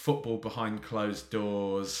 football behind closed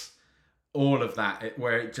doors, all of that.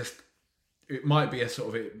 Where it might be it's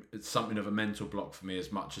something of a mental block for me as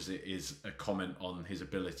much as it is a comment on his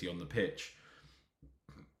ability on the pitch.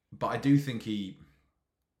 But I do think he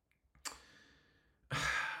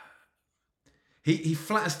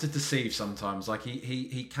flatters to deceive sometimes. Like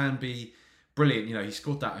he can be brilliant. You know, he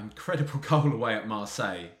scored that incredible goal away at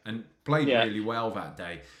Marseille and played really well that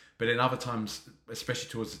day. But in other times, especially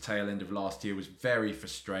towards the tail end of last year, was very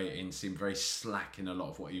frustrating, seemed very slack in a lot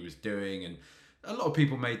of what he was doing. And a lot of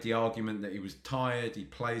people made the argument that he was tired, he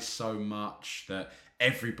plays so much that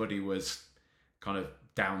everybody was kind of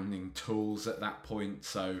downing tools at that point,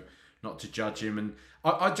 so not to judge him. And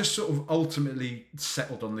I just sort of ultimately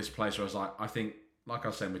settled on this place where I was like, I think, like I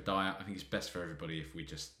was saying with Dier, I think it's best for everybody if we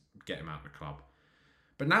just get him out of the club.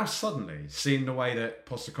 But now suddenly, seeing the way that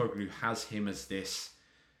Postecoglou has him as this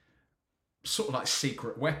sort of like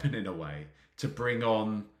secret weapon in a way to bring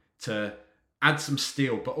on, to add some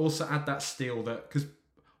steel, but also add that steel that, because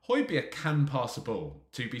Højbjerg can pass a ball,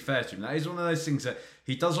 to be fair to him. That is one of those things that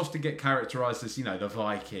he does often get characterised as, you know, the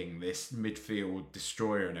Viking, this midfield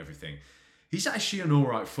destroyer and everything. He's actually an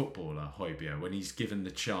alright footballer, Højbjerg, when he's given the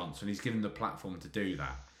chance, when he's given the platform to do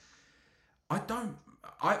that. The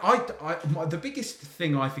biggest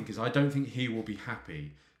thing I think is I don't think he will be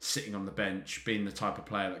happy sitting on the bench, being the type of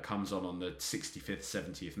player that comes on the 65th,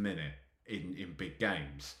 70th minute in big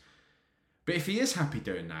games. But if he is happy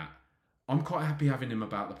doing that, I'm quite happy having him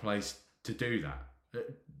about the place to do that.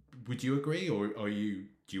 Would you agree, or do you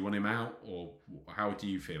want him out, or how do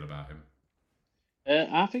you feel about him?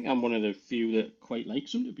 I think I'm one of the few that quite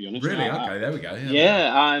likes him, to be honest. Really? Okay, there we go.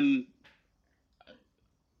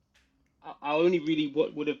 I only really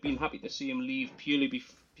would have been happy to see him leave purely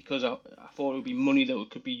because I thought it would be money that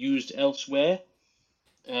could be used elsewhere.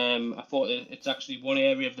 I thought it's actually one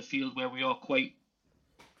area of the field where we are quite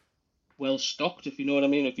well stocked, if you know what I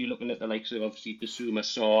mean. If you're looking at the likes of obviously Bissouma,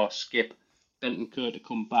 Sarr, Skip, Bentancur to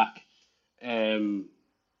come back,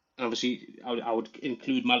 obviously I would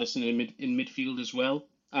include Maddison in midfield as well,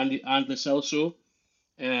 and Lo Celso.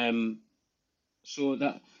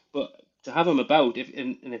 But to have him about,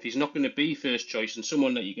 if he's not going to be first choice and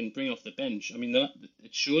someone that you can bring off the bench, I mean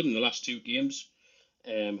it showed in the last two games.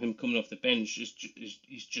 Him coming off the bench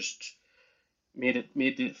he's just made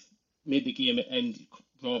the game end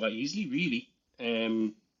rather easily, really.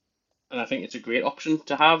 And I think it's a great option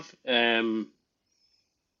to have.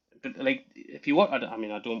 But like, if you want, I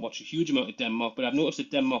mean, I don't watch a huge amount of Denmark, but I've noticed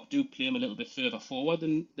that Denmark do play him a little bit further forward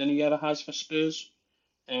than he ever has for Spurs.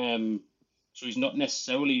 So he's not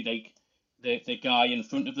necessarily like the guy in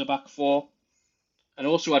front of the back four. And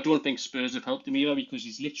also, I don't think Spurs have helped him either, because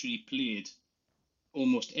he's literally played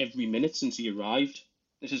almost every minute since he arrived.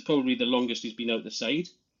 This is probably the longest he's been out the side.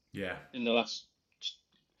 Yeah. In the last,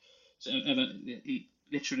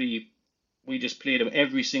 we just played him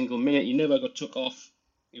every single minute. He never got took off.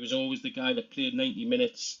 He was always the guy that played 90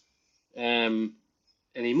 minutes. And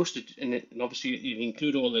he must have, and obviously if you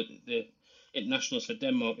include all the internationals for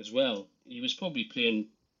Denmark as well, he was probably playing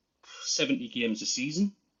 70 games a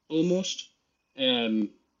season almost.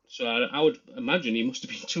 So I would imagine he must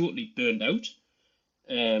have been totally burned out.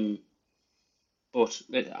 But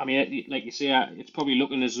I mean, like you say, it's probably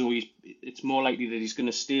looking as though it's more likely that he's going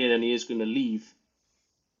to stay than he is going to leave.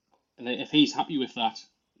 And if he's happy with that,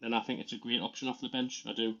 then I think it's a great option off the bench.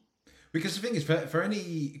 I do. Because the thing is, for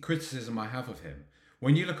any criticism I have of him,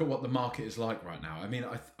 when you look at what the market is like right now, I mean,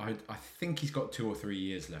 I think he's got 2 or 3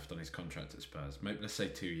 years left on his contract at Spurs. Maybe let's say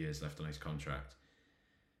 2 years left on his contract.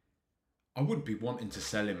 I wouldn't be wanting to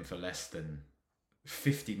sell him for less than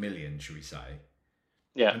 50 million, should we say?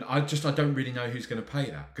 Yeah. And I don't really know who's going to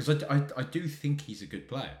pay that, because I do think he's a good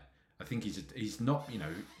player. I think he's not,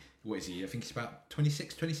 what is he? I think he's about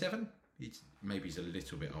 26, 27. Maybe he's a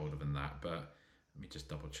little bit older than that, but let me just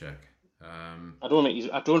double check. I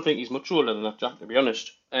don't think he's much older than that, Jack. To be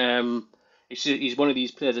honest, he's one of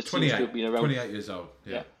these players that seems to have been around. 28 years old.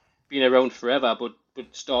 Yeah, been around forever, but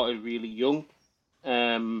started really young.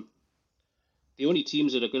 The only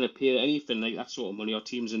teams that are going to pay anything like that sort of money are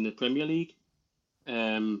teams in the Premier League.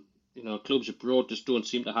 Clubs abroad just don't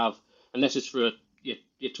seem to have, unless it's for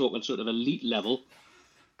you're talking sort of elite level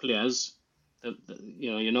players.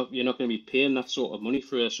 You're not going to be paying that sort of money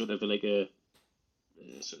for a sort of like a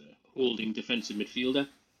sort of holding defensive midfielder,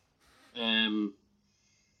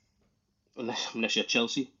 unless you're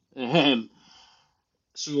Chelsea.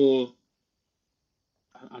 So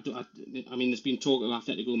I mean, there's been talk of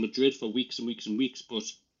Atletico Madrid for weeks and weeks and weeks, but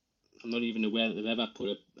I'm not even aware that they've ever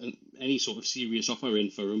put any sort of serious offer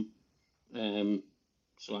in for him.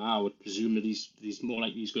 So I would presume that he's more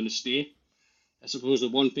likely he's going to stay. I suppose the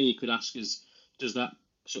one thing you could ask is, does that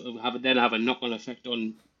sort of have a knock-on effect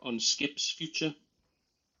on Skip's future?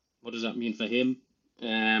 What does that mean for him?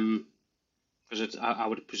 Because I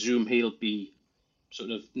would presume he'll be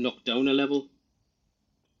sort of knocked down a level,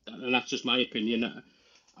 and that's just my opinion.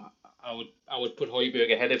 I would put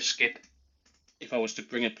Højbjerg ahead of Skip if I was to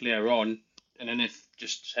bring a player on, and then if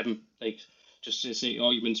just to say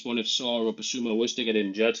arguments, one if Sarr or Bissouma was to get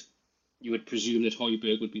injured, you would presume that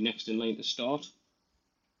Højbjerg would be next in line to start.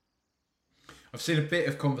 I've seen a bit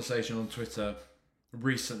of conversation on Twitter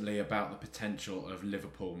recently about the potential of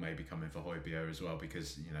Liverpool maybe coming for Højbjerg as well,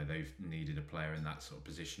 because they've needed a player in that sort of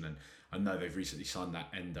position, and I know they've recently signed that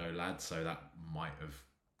Endo lad, so that might have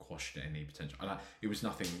quashed any potential. And it was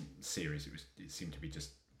nothing serious. It seemed to be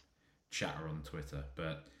just chatter on Twitter,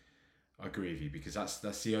 but I agree with you, because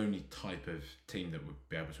that's the only type of team that would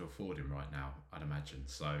be able to afford him right now, I'd imagine.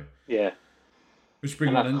 So yeah, which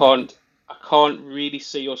brings I can't really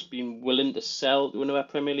see us being willing to sell to another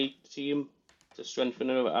Premier League team to strengthen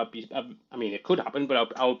it. I mean, it could happen,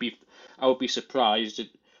 but I would be surprised.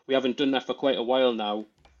 We haven't done that for quite a while now.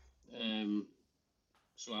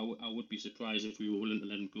 So I would be surprised if we were willing to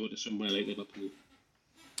let him go to somewhere like Liverpool.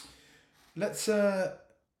 Let's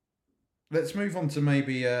move on to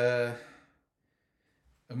maybe a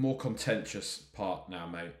more contentious part now,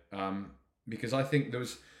 mate. Because I think there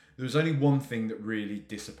was only one thing that really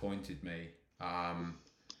disappointed me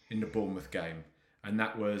in the Bournemouth game, and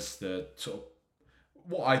that was the sort of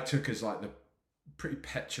what I took as like the pretty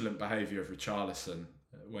petulant behaviour of Richarlison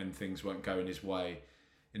when things weren't going his way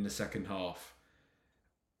in the second half.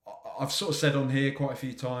 I've sort of said on here quite a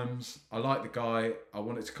few times, I like the guy. I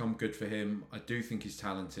want it to come good for him. I do think he's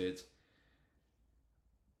talented.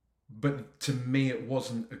 But to me, it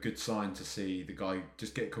wasn't a good sign to see the guy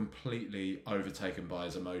just get completely overtaken by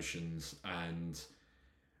his emotions and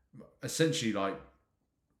essentially like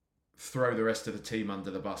throw the rest of the team under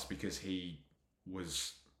the bus because he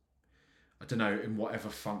was, I don't know, in whatever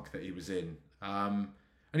funk that he was in. And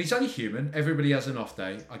he's only human. Everybody has an off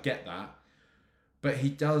day. I get that. But he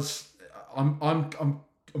does. I'm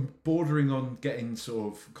bordering on getting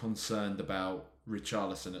sort of concerned about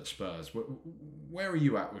Richarlison at Spurs. Where are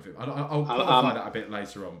you at with him? I'll qualify that a bit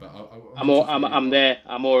later on, but I'm there.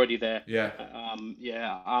 I'm already there. Yeah.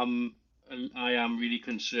 I am really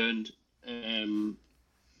concerned.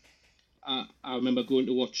 I remember going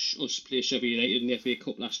to watch us play Sheffield United in the FA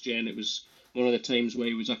Cup last year, and it was one of the times where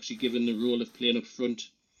he was actually given the role of playing up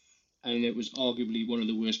front, and it was arguably one of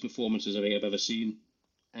the worst performances I think I've ever seen.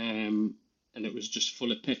 And it was just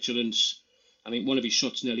full of petulance. I think one of his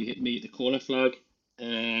shots nearly hit me at the corner flag,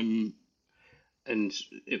 and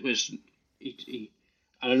it was.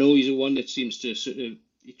 I know he's the one that seems to sort of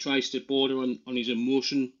he tries to border on his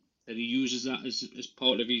emotion, that he uses that as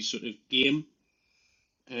part of his sort of game.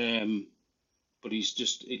 But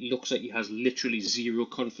it looks like he has literally zero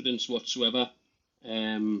confidence whatsoever.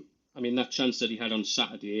 I mean, that chance that he had on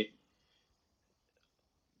Saturday,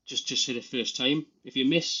 just hit it first time. If you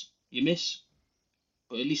miss, you miss,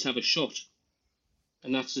 but at least have a shot.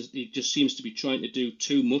 And he just seems to be trying to do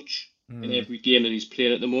too much in every game that he's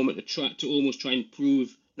playing at the moment to almost try and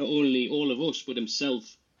prove not only all of us but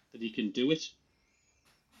himself that he can do it.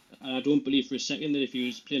 And I don't believe for a second that if he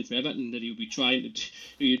was playing for Everton that he would be trying to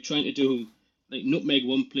do like nutmeg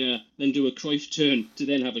one player, then do a Cruyff turn to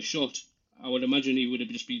then have a shot. I would imagine he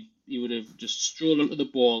would have just strolled onto the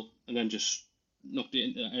ball and then just knocked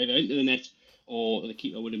it either into the net, or the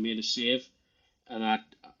keeper would have made a save. And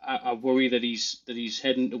I worry that he's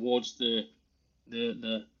heading towards the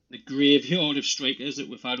graveyard of strikers that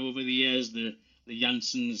we've had over the years, the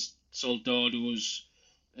Janssens, Soldados,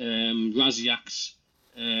 Raziaks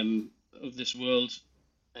of this world.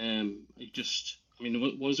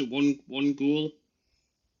 Was it one goal?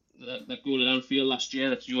 That goal at Anfield last year.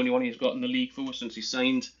 That's the only one he's got in the league for since he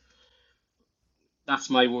signed. That's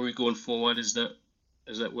my worry going forward. Is that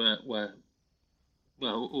we're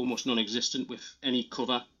almost non-existent with any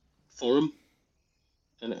cover for him.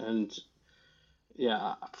 And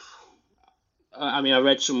yeah, I mean, I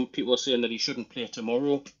read some people saying that he shouldn't play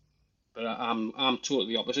tomorrow, but I'm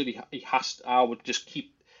totally opposite. He has to, I would just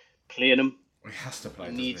keep playing him. He has to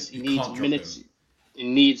play. He needs minutes. He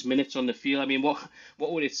needs minutes on the field. I mean, what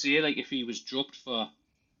would it say like if he was dropped for?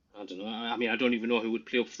 I don't know. I mean, I don't even know who would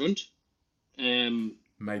play up front.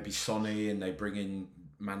 Maybe Sonny, and they bring in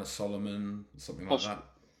Manor Solomon, something like that.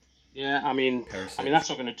 Yeah, I mean, that's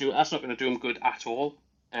not going to do him good at all.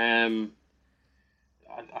 I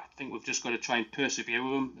think we've just got to try and persevere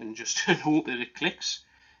with him and just hope that it clicks.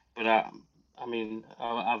 But I mean,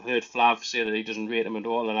 I've heard Flav say that he doesn't rate him at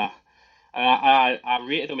all, and I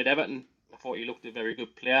rated him at Everton. I thought he looked a very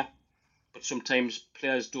good player, but sometimes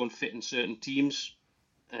players don't fit in certain teams,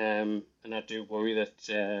 and I do worry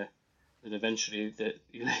that eventually that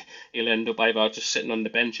he'll end up either just sitting on the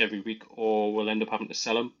bench every week, or we'll end up having to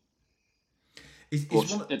sell him.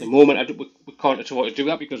 At the moment, we can't afford to do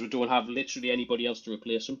that because we don't have literally anybody else to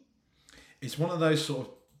replace him. It's one of those sort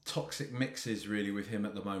of toxic mixes, really, with him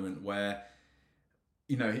at the moment where,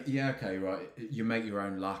 you know, yeah, okay, right, you make your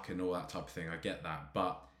own luck and all that type of thing. I get that,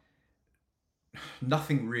 but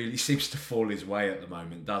nothing really seems to fall his way at the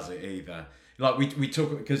moment, does it? Either like we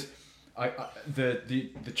talk because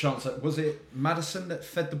the chance that was it Maddison that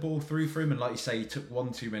fed the ball through for him, and like you say, he took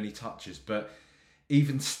one too many touches, but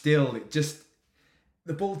even still,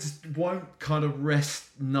 the ball just won't kind of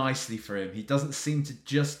rest nicely for him. He doesn't seem to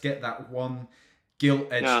just get that one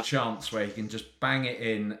gilt-edged chance where he can just bang it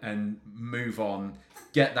in and move on,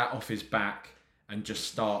 get that off his back, and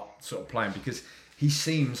just start sort of playing. Because he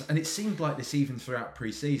seems, and it seemed like this even throughout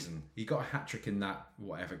pre-season, he got a hat-trick in that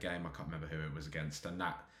whatever game, I can't remember who it was against, and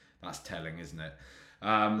that's telling, isn't it?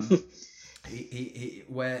 He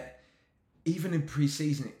where even in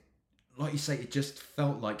pre-season, like you say, it just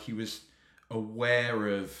felt like he was aware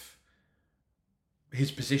of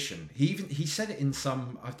his position. He said it in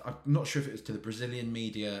some, I'm not sure if it was to the Brazilian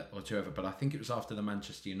media or to whoever, but I think it was after the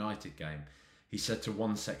Manchester United game. He said to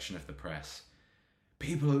one section of the press,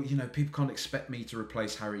 people can't expect me to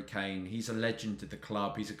replace Harry Kane. He's a legend at the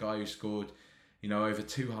club. He's a guy who scored, over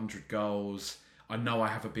 200 goals. I know I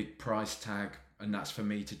have a big price tag and that's for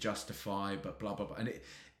me to justify, but blah, blah, blah. And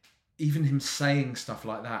even him saying stuff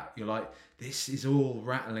like that, you're like, this is all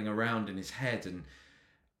rattling around in his head. And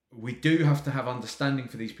we do have to have understanding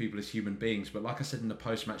for these people as human beings. But like I said in the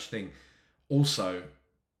post-match thing, also,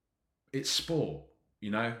 it's sport.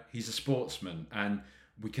 He's a sportsman, and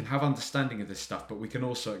we can have understanding of this stuff, but we can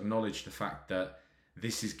also acknowledge the fact that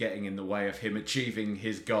this is getting in the way of him achieving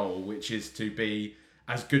his goal, which is to be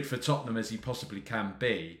as good for Tottenham as he possibly can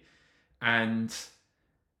be. And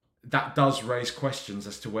that does raise questions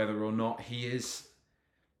as to whether or not he's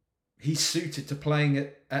suited to playing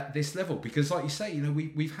at this level. Because like you say,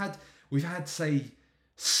 we've had say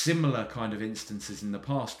similar kind of instances in the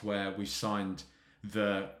past where we've signed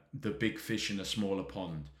the big fish in a smaller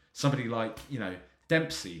pond. Somebody like,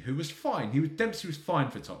 Dempsey, who was fine. Dempsey was fine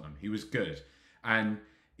for Tottenham. He was good. And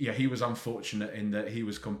yeah, he was unfortunate in that he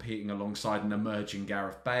was competing alongside an emerging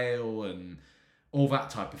Gareth Bale and all that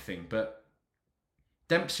type of thing. But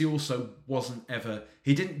Dempsey also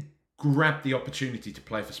he didn't grab the opportunity to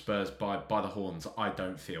play for Spurs by the horns, I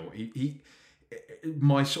don't feel.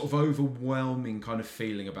 My sort of overwhelming kind of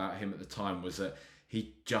feeling about him at the time was that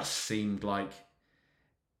he just seemed like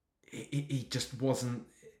he just wasn't,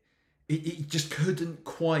 he just couldn't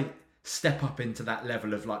quite step up into that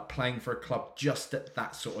level of like playing for a club just at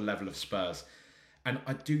that sort of level of Spurs. And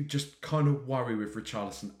I do just kind of worry with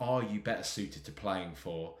Richarlison, are you better suited to playing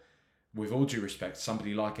for, with all due respect,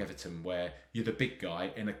 somebody like Everton, where you're the big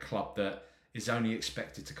guy in a club that is only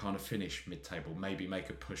expected to kind of finish mid-table, maybe make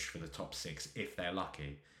a push for the top six if they're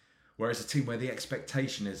lucky. Whereas a team where the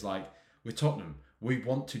expectation is like, with Tottenham, we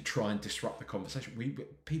want to try and disrupt the conversation.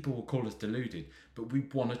 People will call us deluded, but we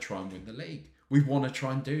want to try and win the league. We want to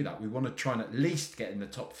try and do that. We want to try and at least get in the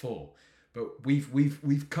top four. But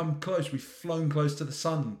we've come close. We've flown close to the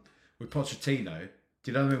sun with Pochettino.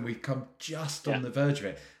 Do you know what I mean? We've come just on the verge of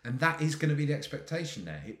it. And that is going to be the expectation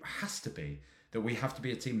there. It has to be that we have to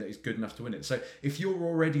be a team that is good enough to win it. So if you're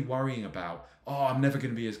already worrying about, I'm never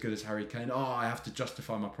going to be as good as Harry Kane. I have to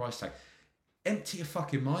justify my price tag. Empty your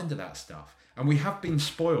fucking mind of that stuff. And we have been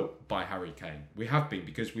spoiled by Harry Kane. We have been,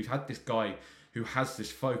 because we've had this guy who has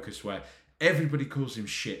this focus where Everybody calls him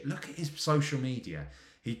shit. Look at his social media.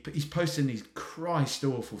 He's posting these Christ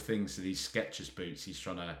awful things to these Skechers boots he's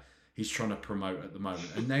trying to promote at the moment,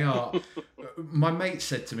 and they are. My mate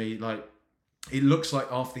said to me, like, it looks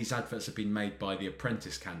like half these adverts have been made by the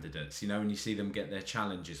Apprentice candidates. You know, when you see them get their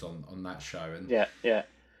challenges on that show, and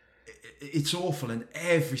it's awful. And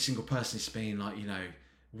every single person is being like, you know,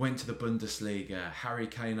 went to the Bundesliga, Harry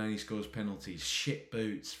Kane only scores penalties, shit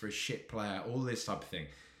boots for a shit player, all this type of thing.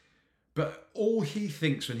 But all he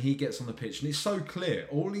thinks when he gets on the pitch, and it's so clear,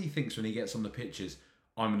 all he thinks when he gets on the pitch is,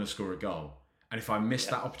 I'm going to score a goal. And if I miss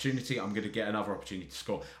that opportunity, I'm going to get another opportunity to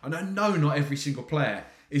score. And I know not every single player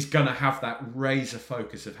is going to have that razor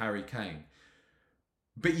focus of Harry Kane.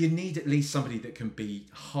 But you need at least somebody that can be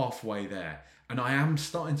halfway there. And I am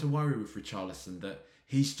starting to worry with Richarlison that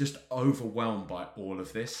he's just overwhelmed by all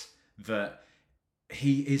of this, that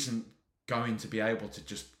he isn't going to be able to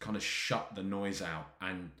just kind of shut the noise out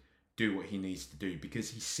and do what he needs to do,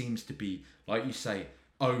 because he seems to be, like you say,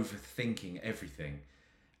 overthinking everything.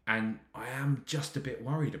 And I am just a bit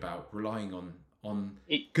worried about relying on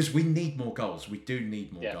because we need more goals. We do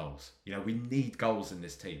need more goals. You know, we need goals in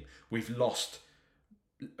this team. We've lost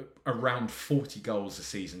around 40 goals a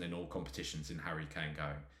season in all competitions in Harry Kane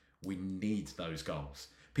going. We need those goals.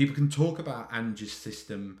 People can talk about Ange's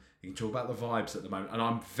system, you can talk about the vibes at the moment, and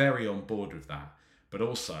I'm very on board with that. But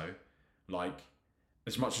also, like,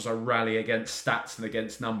 as much as I rally against stats and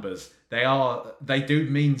against numbers, they do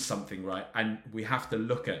mean something, right? And we have to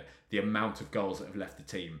look at the amount of goals that have left the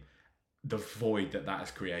team, the void that has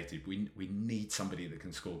created. We need somebody that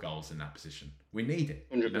can score goals in that position. We need it.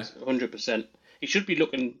 100%. He should be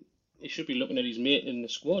looking at his mate in the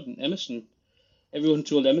squad, and Emerson. Everyone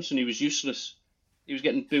told Emerson he was useless. He was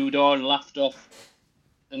getting booed on, laughed off,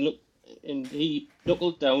 and he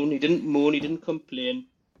knuckled down. He didn't moan. He didn't complain.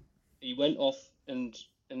 He went off. And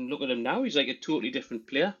look at him now. He's like a totally different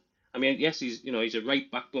player. I mean, yes, he's a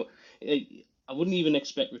right back, but I wouldn't even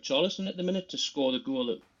expect Richarlison at the minute to score the goal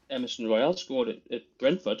that Emerson Royal scored at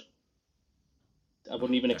Brentford. I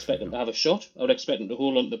wouldn't even expect him to have a shot. I would expect him to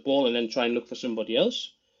hold on to the ball and then try and look for somebody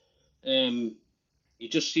else. He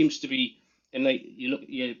just seems to be, and like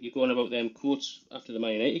you're going about them quotes after the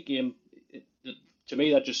Man United game. To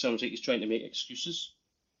me, that just sounds like he's trying to make excuses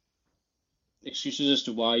as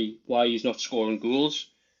to why he's not scoring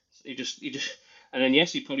goals. He just and then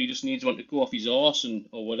yes, he probably just needs one to go off his arse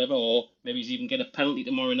or whatever, or maybe he's even get a penalty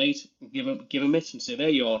tomorrow night and give him it and say, there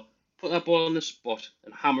you are, put that ball on the spot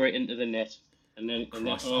and hammer it into the net. And then I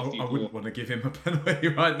wouldn't want to give him a penalty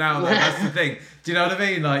right now. Though. That's the thing. Do you know what I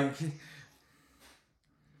mean? Like,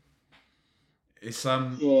 it's he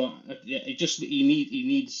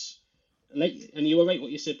needs like, and you were right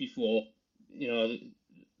what you said before. You know,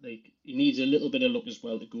 like, he needs a little bit of luck as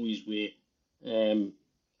well to go his way.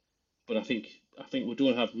 But I think we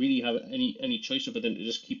don't have any choice other than to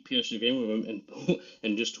just keep persevering with him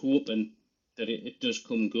and just hoping that it does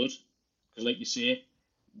come good. Because like you say,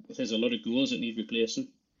 there's a lot of goals that need replacing.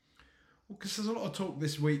 Well, because there's a lot of talk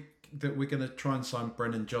this week that we're going to try and sign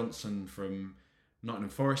Brennan Johnson from Nottingham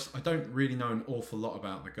Forest. I don't really know an awful lot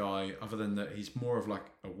about the guy, other than that he's more of like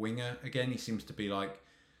a winger. Again, he seems to be like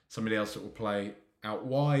somebody else that will play out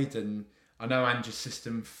wide, and I know Ange's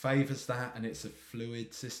system favours that, and it's a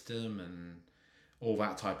fluid system and all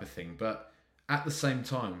that type of thing. But at the same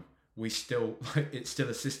time, it's still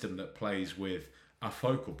a system that plays with a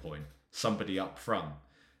focal point, somebody up front.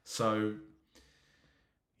 So,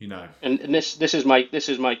 you know, and this is my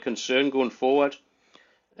concern going forward.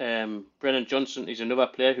 Brennan Johnson is another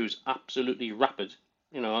player who's absolutely rapid.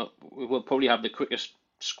 You know, we will probably have the quickest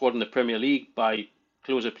squad in the Premier League by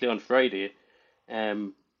close of play on Friday.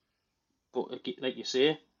 But like you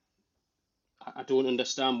say, I don't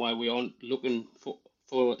understand why we aren't looking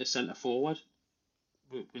for a centre forward.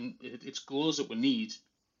 It's goals that we need.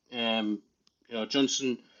 You know,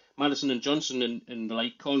 Maddison and Johnson and the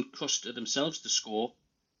like can't trust to themselves to score.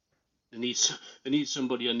 They need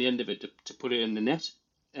somebody on the end of it to put it in the net.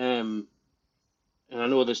 And I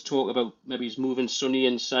know there's talk about maybe he's moving Sonny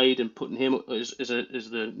inside and putting him as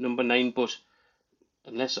the number 9, but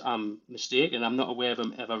unless I'm mistaken, I'm not aware of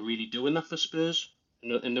him ever really doing that for Spurs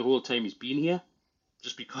in the whole time he's been here.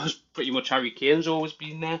 Just because pretty much Harry Kane's always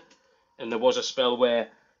been there, and there was a spell where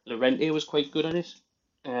Llorente was quite good at it.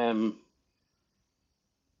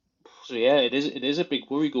 So yeah, it is a big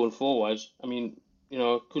worry going forward. I mean, you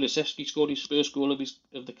know, Kulusevski scored his first goal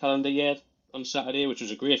of the calendar year on Saturday, which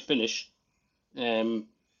was a great finish. Richarlison's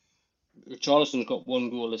got 1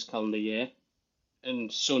 goal this calendar year,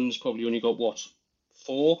 and Son's probably only got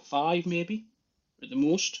 4, 5 maybe at the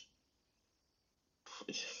most.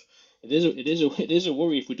 it is a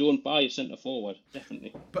worry if we don't buy a centre forward,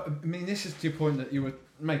 definitely. But I mean, this is to your point that you were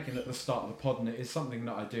making at the start of the pod, and it is something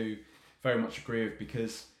that I do very much agree with,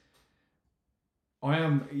 because I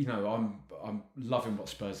am, I'm loving what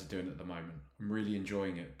Spurs are doing at the moment. I'm really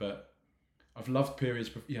enjoying it, but I've loved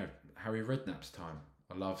periods, Harry Redknapp's time.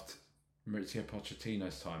 I loved Maurizio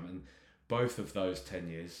Pochettino's time, and both of those 10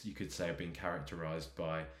 years, you could say, have been characterised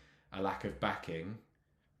by a lack of backing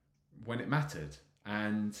when it mattered.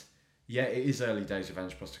 And yeah, it is early days of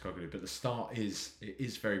Ange Postecoglou, but the start is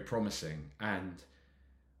very promising. And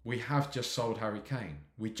we have just sold Harry Kane.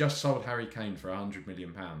 We just sold Harry Kane for £100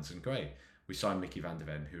 million, and great. We signed Mickey van der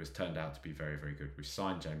Ven, who has turned out to be very, very good. We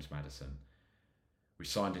signed James Maddison. We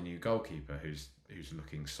signed a new goalkeeper who's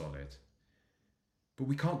looking solid. But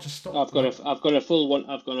we can't just stop. I've got a full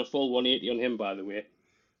 180 on him, by the way.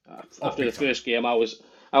 After the first game, I was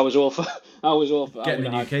all for getting a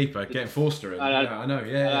new keeper, getting Forster in. I know.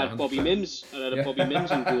 I had Bobby Mims. I had Bobby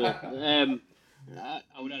Mims in goal. I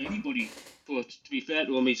would have anybody, but to be fair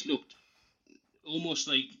to him, he's looked almost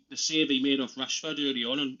like the save he made off Rashford early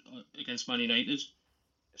on against Man United.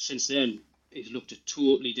 Since then, he's looked a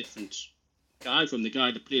totally different guy from the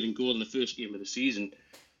guy that played in goal in the first game of the season.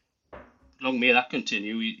 Long may that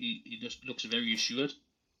continue. He just looks very assured.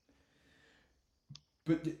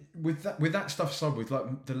 But with that stuff aside, with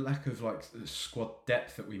like the lack of like squad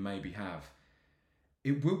depth that we maybe have,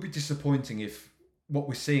 it will be disappointing if what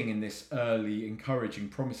we're seeing in this early, encouraging,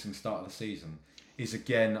 promising start of the season is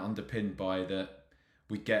again underpinned by that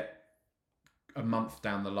we get a month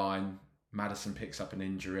down the line, Maddison picks up an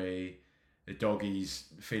injury, the doggy's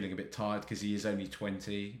feeling a bit tired because he is only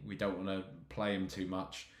 20. We don't want to play him too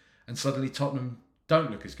much, and suddenly Tottenham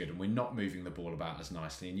don't look as good, and we're not moving the ball about as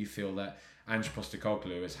nicely, and you feel that Ange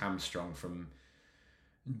Postecoglou is hamstrung from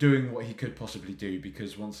doing what he could possibly do,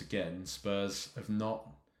 because once again Spurs have not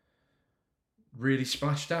really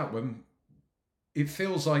splashed out when it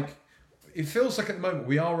feels like at the moment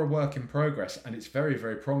we are a work in progress, and it's very,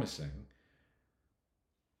 very promising.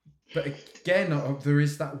 But again, there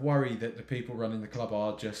is that worry that the people running the club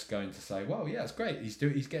are just going to say, "Well, yeah, it's great. He's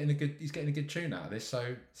getting a good tune out of this,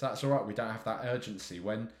 so that's all right. We don't have that urgency."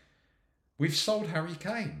 When we've sold Harry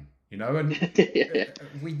Kane, and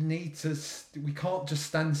we need to. We can't just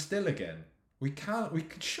stand still again. We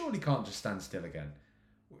surely can't just stand still again.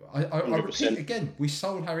 I repeat again, we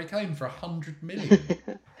sold Harry Kane for £100 million.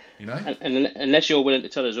 And unless you're willing to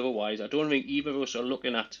tell us otherwise, I don't think either of us are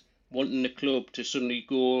looking at wanting the club to suddenly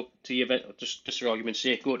go to Juventus, just for argument's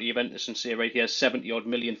sake, go to Juventus and say, right, here's 70 odd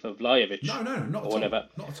million for Vlahovic. No, not or whatever.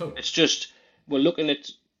 Not at all. It's just we're looking at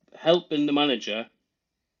helping the manager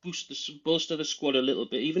bolster the squad a little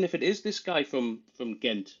bit, even if it is this guy from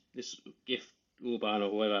Ghent, this Gift Orban or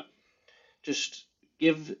whoever. Just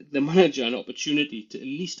give the manager an opportunity to at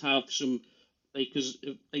least have some, because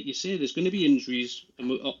like you say, there's going to be injuries,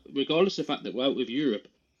 and regardless of the fact that we're out of Europe,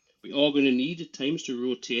 we are going to need at times to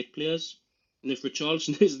rotate players. And if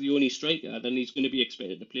Richarlison is the only striker, then he's going to be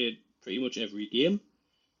expected to play pretty much every game.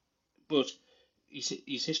 But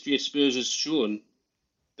his history at Spurs has shown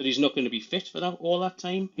that he's not going to be fit for all that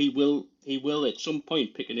time. He will at some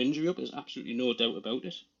point pick an injury up. There's absolutely no doubt about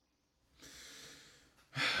it.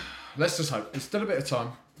 Let's just hope. There's still a bit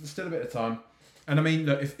of time. And I mean,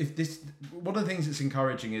 look, if this, one of the things that's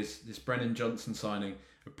encouraging is this Brennan Johnson signing.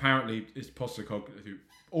 Apparently, it's Postecoglou.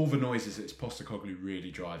 All the noise is it's Postecoglou really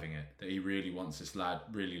driving it. That he really wants this lad,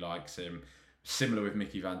 really likes him. Similar with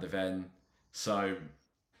Mickey van der Ven. So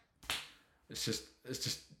it's just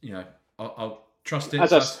I'll trust it. If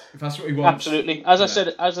that's what he wants. Absolutely. As I said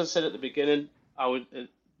at the beginning,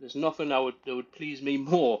 there's nothing that would please me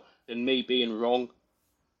more than me being wrong,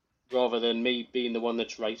 rather than me being the one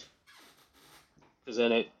that's right. Because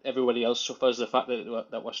then everybody else suffers the fact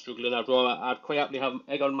that we're struggling. I'd quite happily have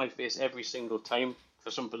egg on my face every single time for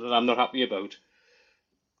something that I'm not happy about,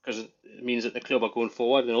 because it means that the club are going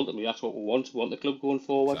forward, and ultimately that's what we want. We want the club going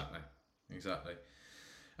forward. Exactly.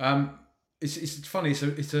 It's funny. So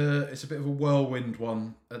it's a bit of a whirlwind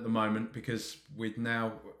one at the moment, because we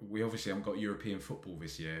obviously haven't got European football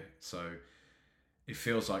this year, so it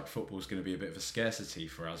feels like football's going to be a bit of a scarcity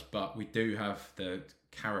for us. But we do have the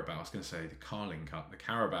Carabao. I was going to say the Carling Cup, the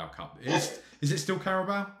Carabao Cup. Is it still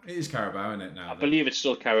Carabao? It is Carabao, isn't it now? I believe it's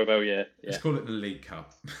still Carabao. Yeah. Let's call it the League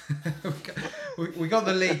Cup. we got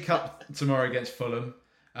the League Cup tomorrow against Fulham.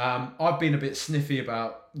 I've been a bit sniffy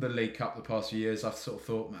about the League Cup the past few years. I've sort of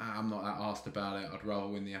thought, I'm not that arsed about it. I'd rather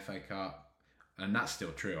win the FA Cup, and that's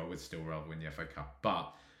still true. I would still rather win the FA Cup,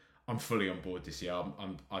 but I'm fully on board this year.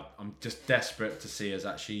 I'm just desperate to see us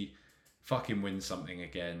actually fucking win something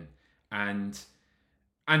again. And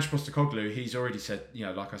Ange Postecoglou, he's already said,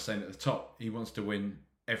 like I was saying at the top, he wants to win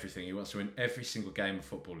everything. He wants to win every single game of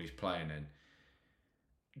football he's playing in.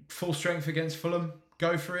 Full strength against Fulham,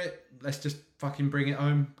 go for it. Let's just fucking bring it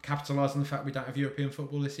home. Capitalise on the fact we don't have European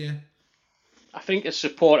football this year. I think as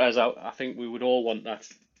supporters, I think we would all want that.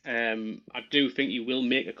 I do think you will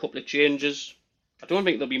make a couple of changes. I don't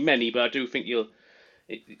think there'll be many, but I do think the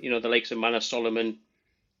likes of Manor Solomon,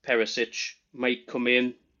 Perisic might come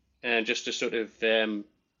in and just to sort of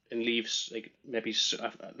and leaves maybe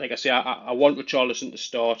like I say, I want Richarlison to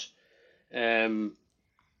start. Play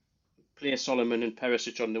Solomon and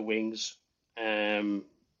Perisic on the wings. You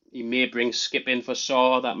may bring Skip in for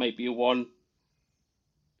Sarr. That might be a one.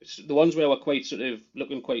 It's the ones where we're quite sort of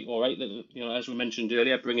looking quite all right. As we mentioned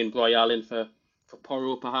earlier, bringing Royale in for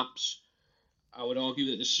Porro perhaps. I would argue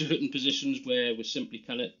that there's certain positions where we simply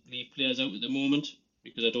cannot leave players out at the moment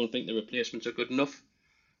because I don't think the replacements are good enough.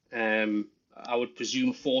 I would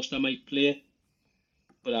presume Forster might play,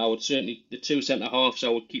 but I would certainly the two centre halves I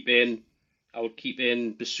would keep in. I would keep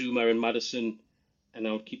in Bissouma and Maddison, and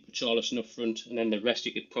I would keep Richarlison up front, and then the rest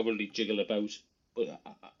you could probably jiggle about. But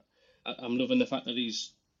I'm loving the fact that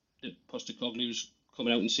Postecoglou's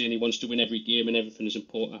coming out and saying he wants to win every game and everything is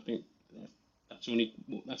important. I think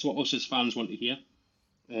that's what us as fans want to hear.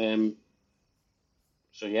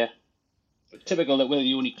 So yeah, typical that we're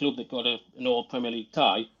the only club that got an all Premier League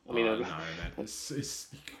tie. I mean, no, it's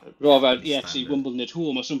rather FC Wimbledon at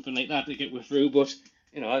home or something like that to get we're through. But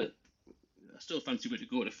I still fancy to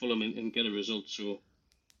go to Fulham and get a result. So,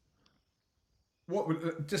 what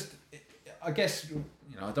would I guess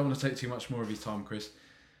I don't want to take too much more of your time, Chris.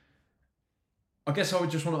 I guess I would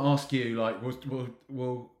just want to ask you, like,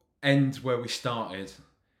 we'll end where we started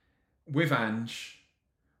with Ange.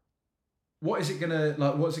 What's it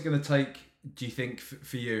gonna take? Do you think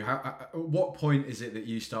for you? At what point is it that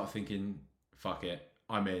you start thinking, "Fuck it,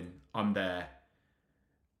 I'm in, I'm there."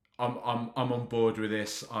 I'm on board with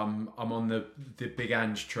this. I'm on the big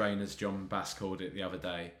Ange train, as John Bass called it the other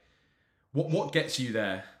day. What gets you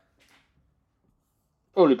there?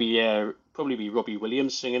 Probably be Robbie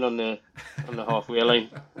Williams singing on the halfway line.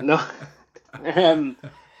 No, that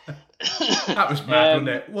was mad, wasn't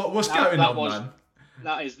it? What's going on, man?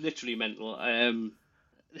 That is literally mental.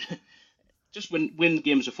 Just win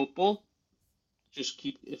games of football. Just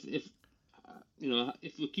keep if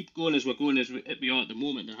we keep going as we're going as we are at the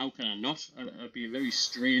moment, then how can I not? I'd be a very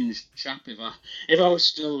strange chap if I was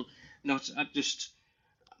still not.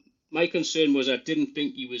 My concern was I didn't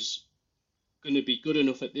think he was going to be good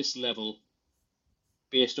enough at this level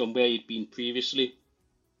based on where he'd been previously.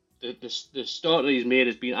 The start that he's made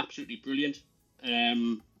has been absolutely brilliant.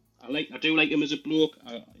 I do like him as a bloke.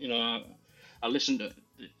 I listen to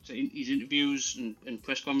his interviews and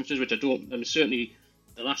press conferences, which I don't. And certainly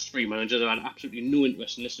the last three managers, I've had absolutely no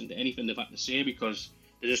interest in listening to anything they've had to say because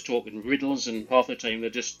they're just talking riddles, and half the time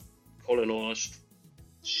they're just calling all us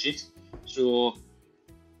shit. So,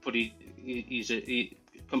 but he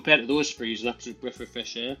compared to those three, he's an absolute breath of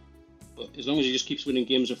fresh air. But as long as he just keeps winning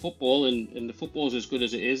games of football and the football's as good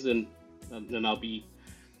as it is, then I'll be.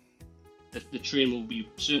 The train will be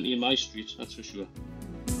certainly in my street, that's for sure.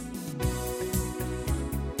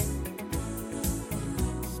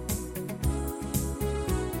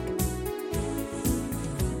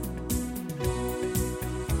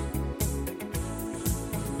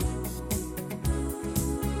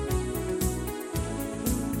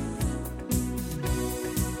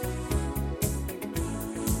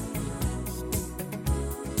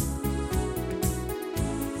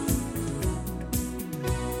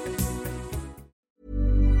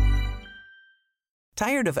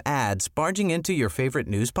 Tired of ads barging into your favorite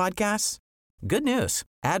news podcasts? Good news.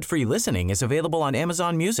 Ad-free listening is available on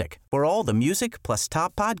Amazon Music for all the music plus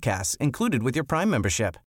top podcasts included with your Prime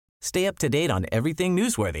membership. Stay up to date on everything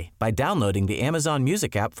newsworthy by downloading the Amazon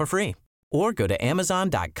Music app for free or go to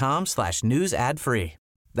amazon.com/news ad free.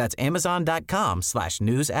 That's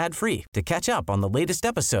amazon.com/news ad free to catch up on the latest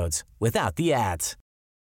episodes without the ads.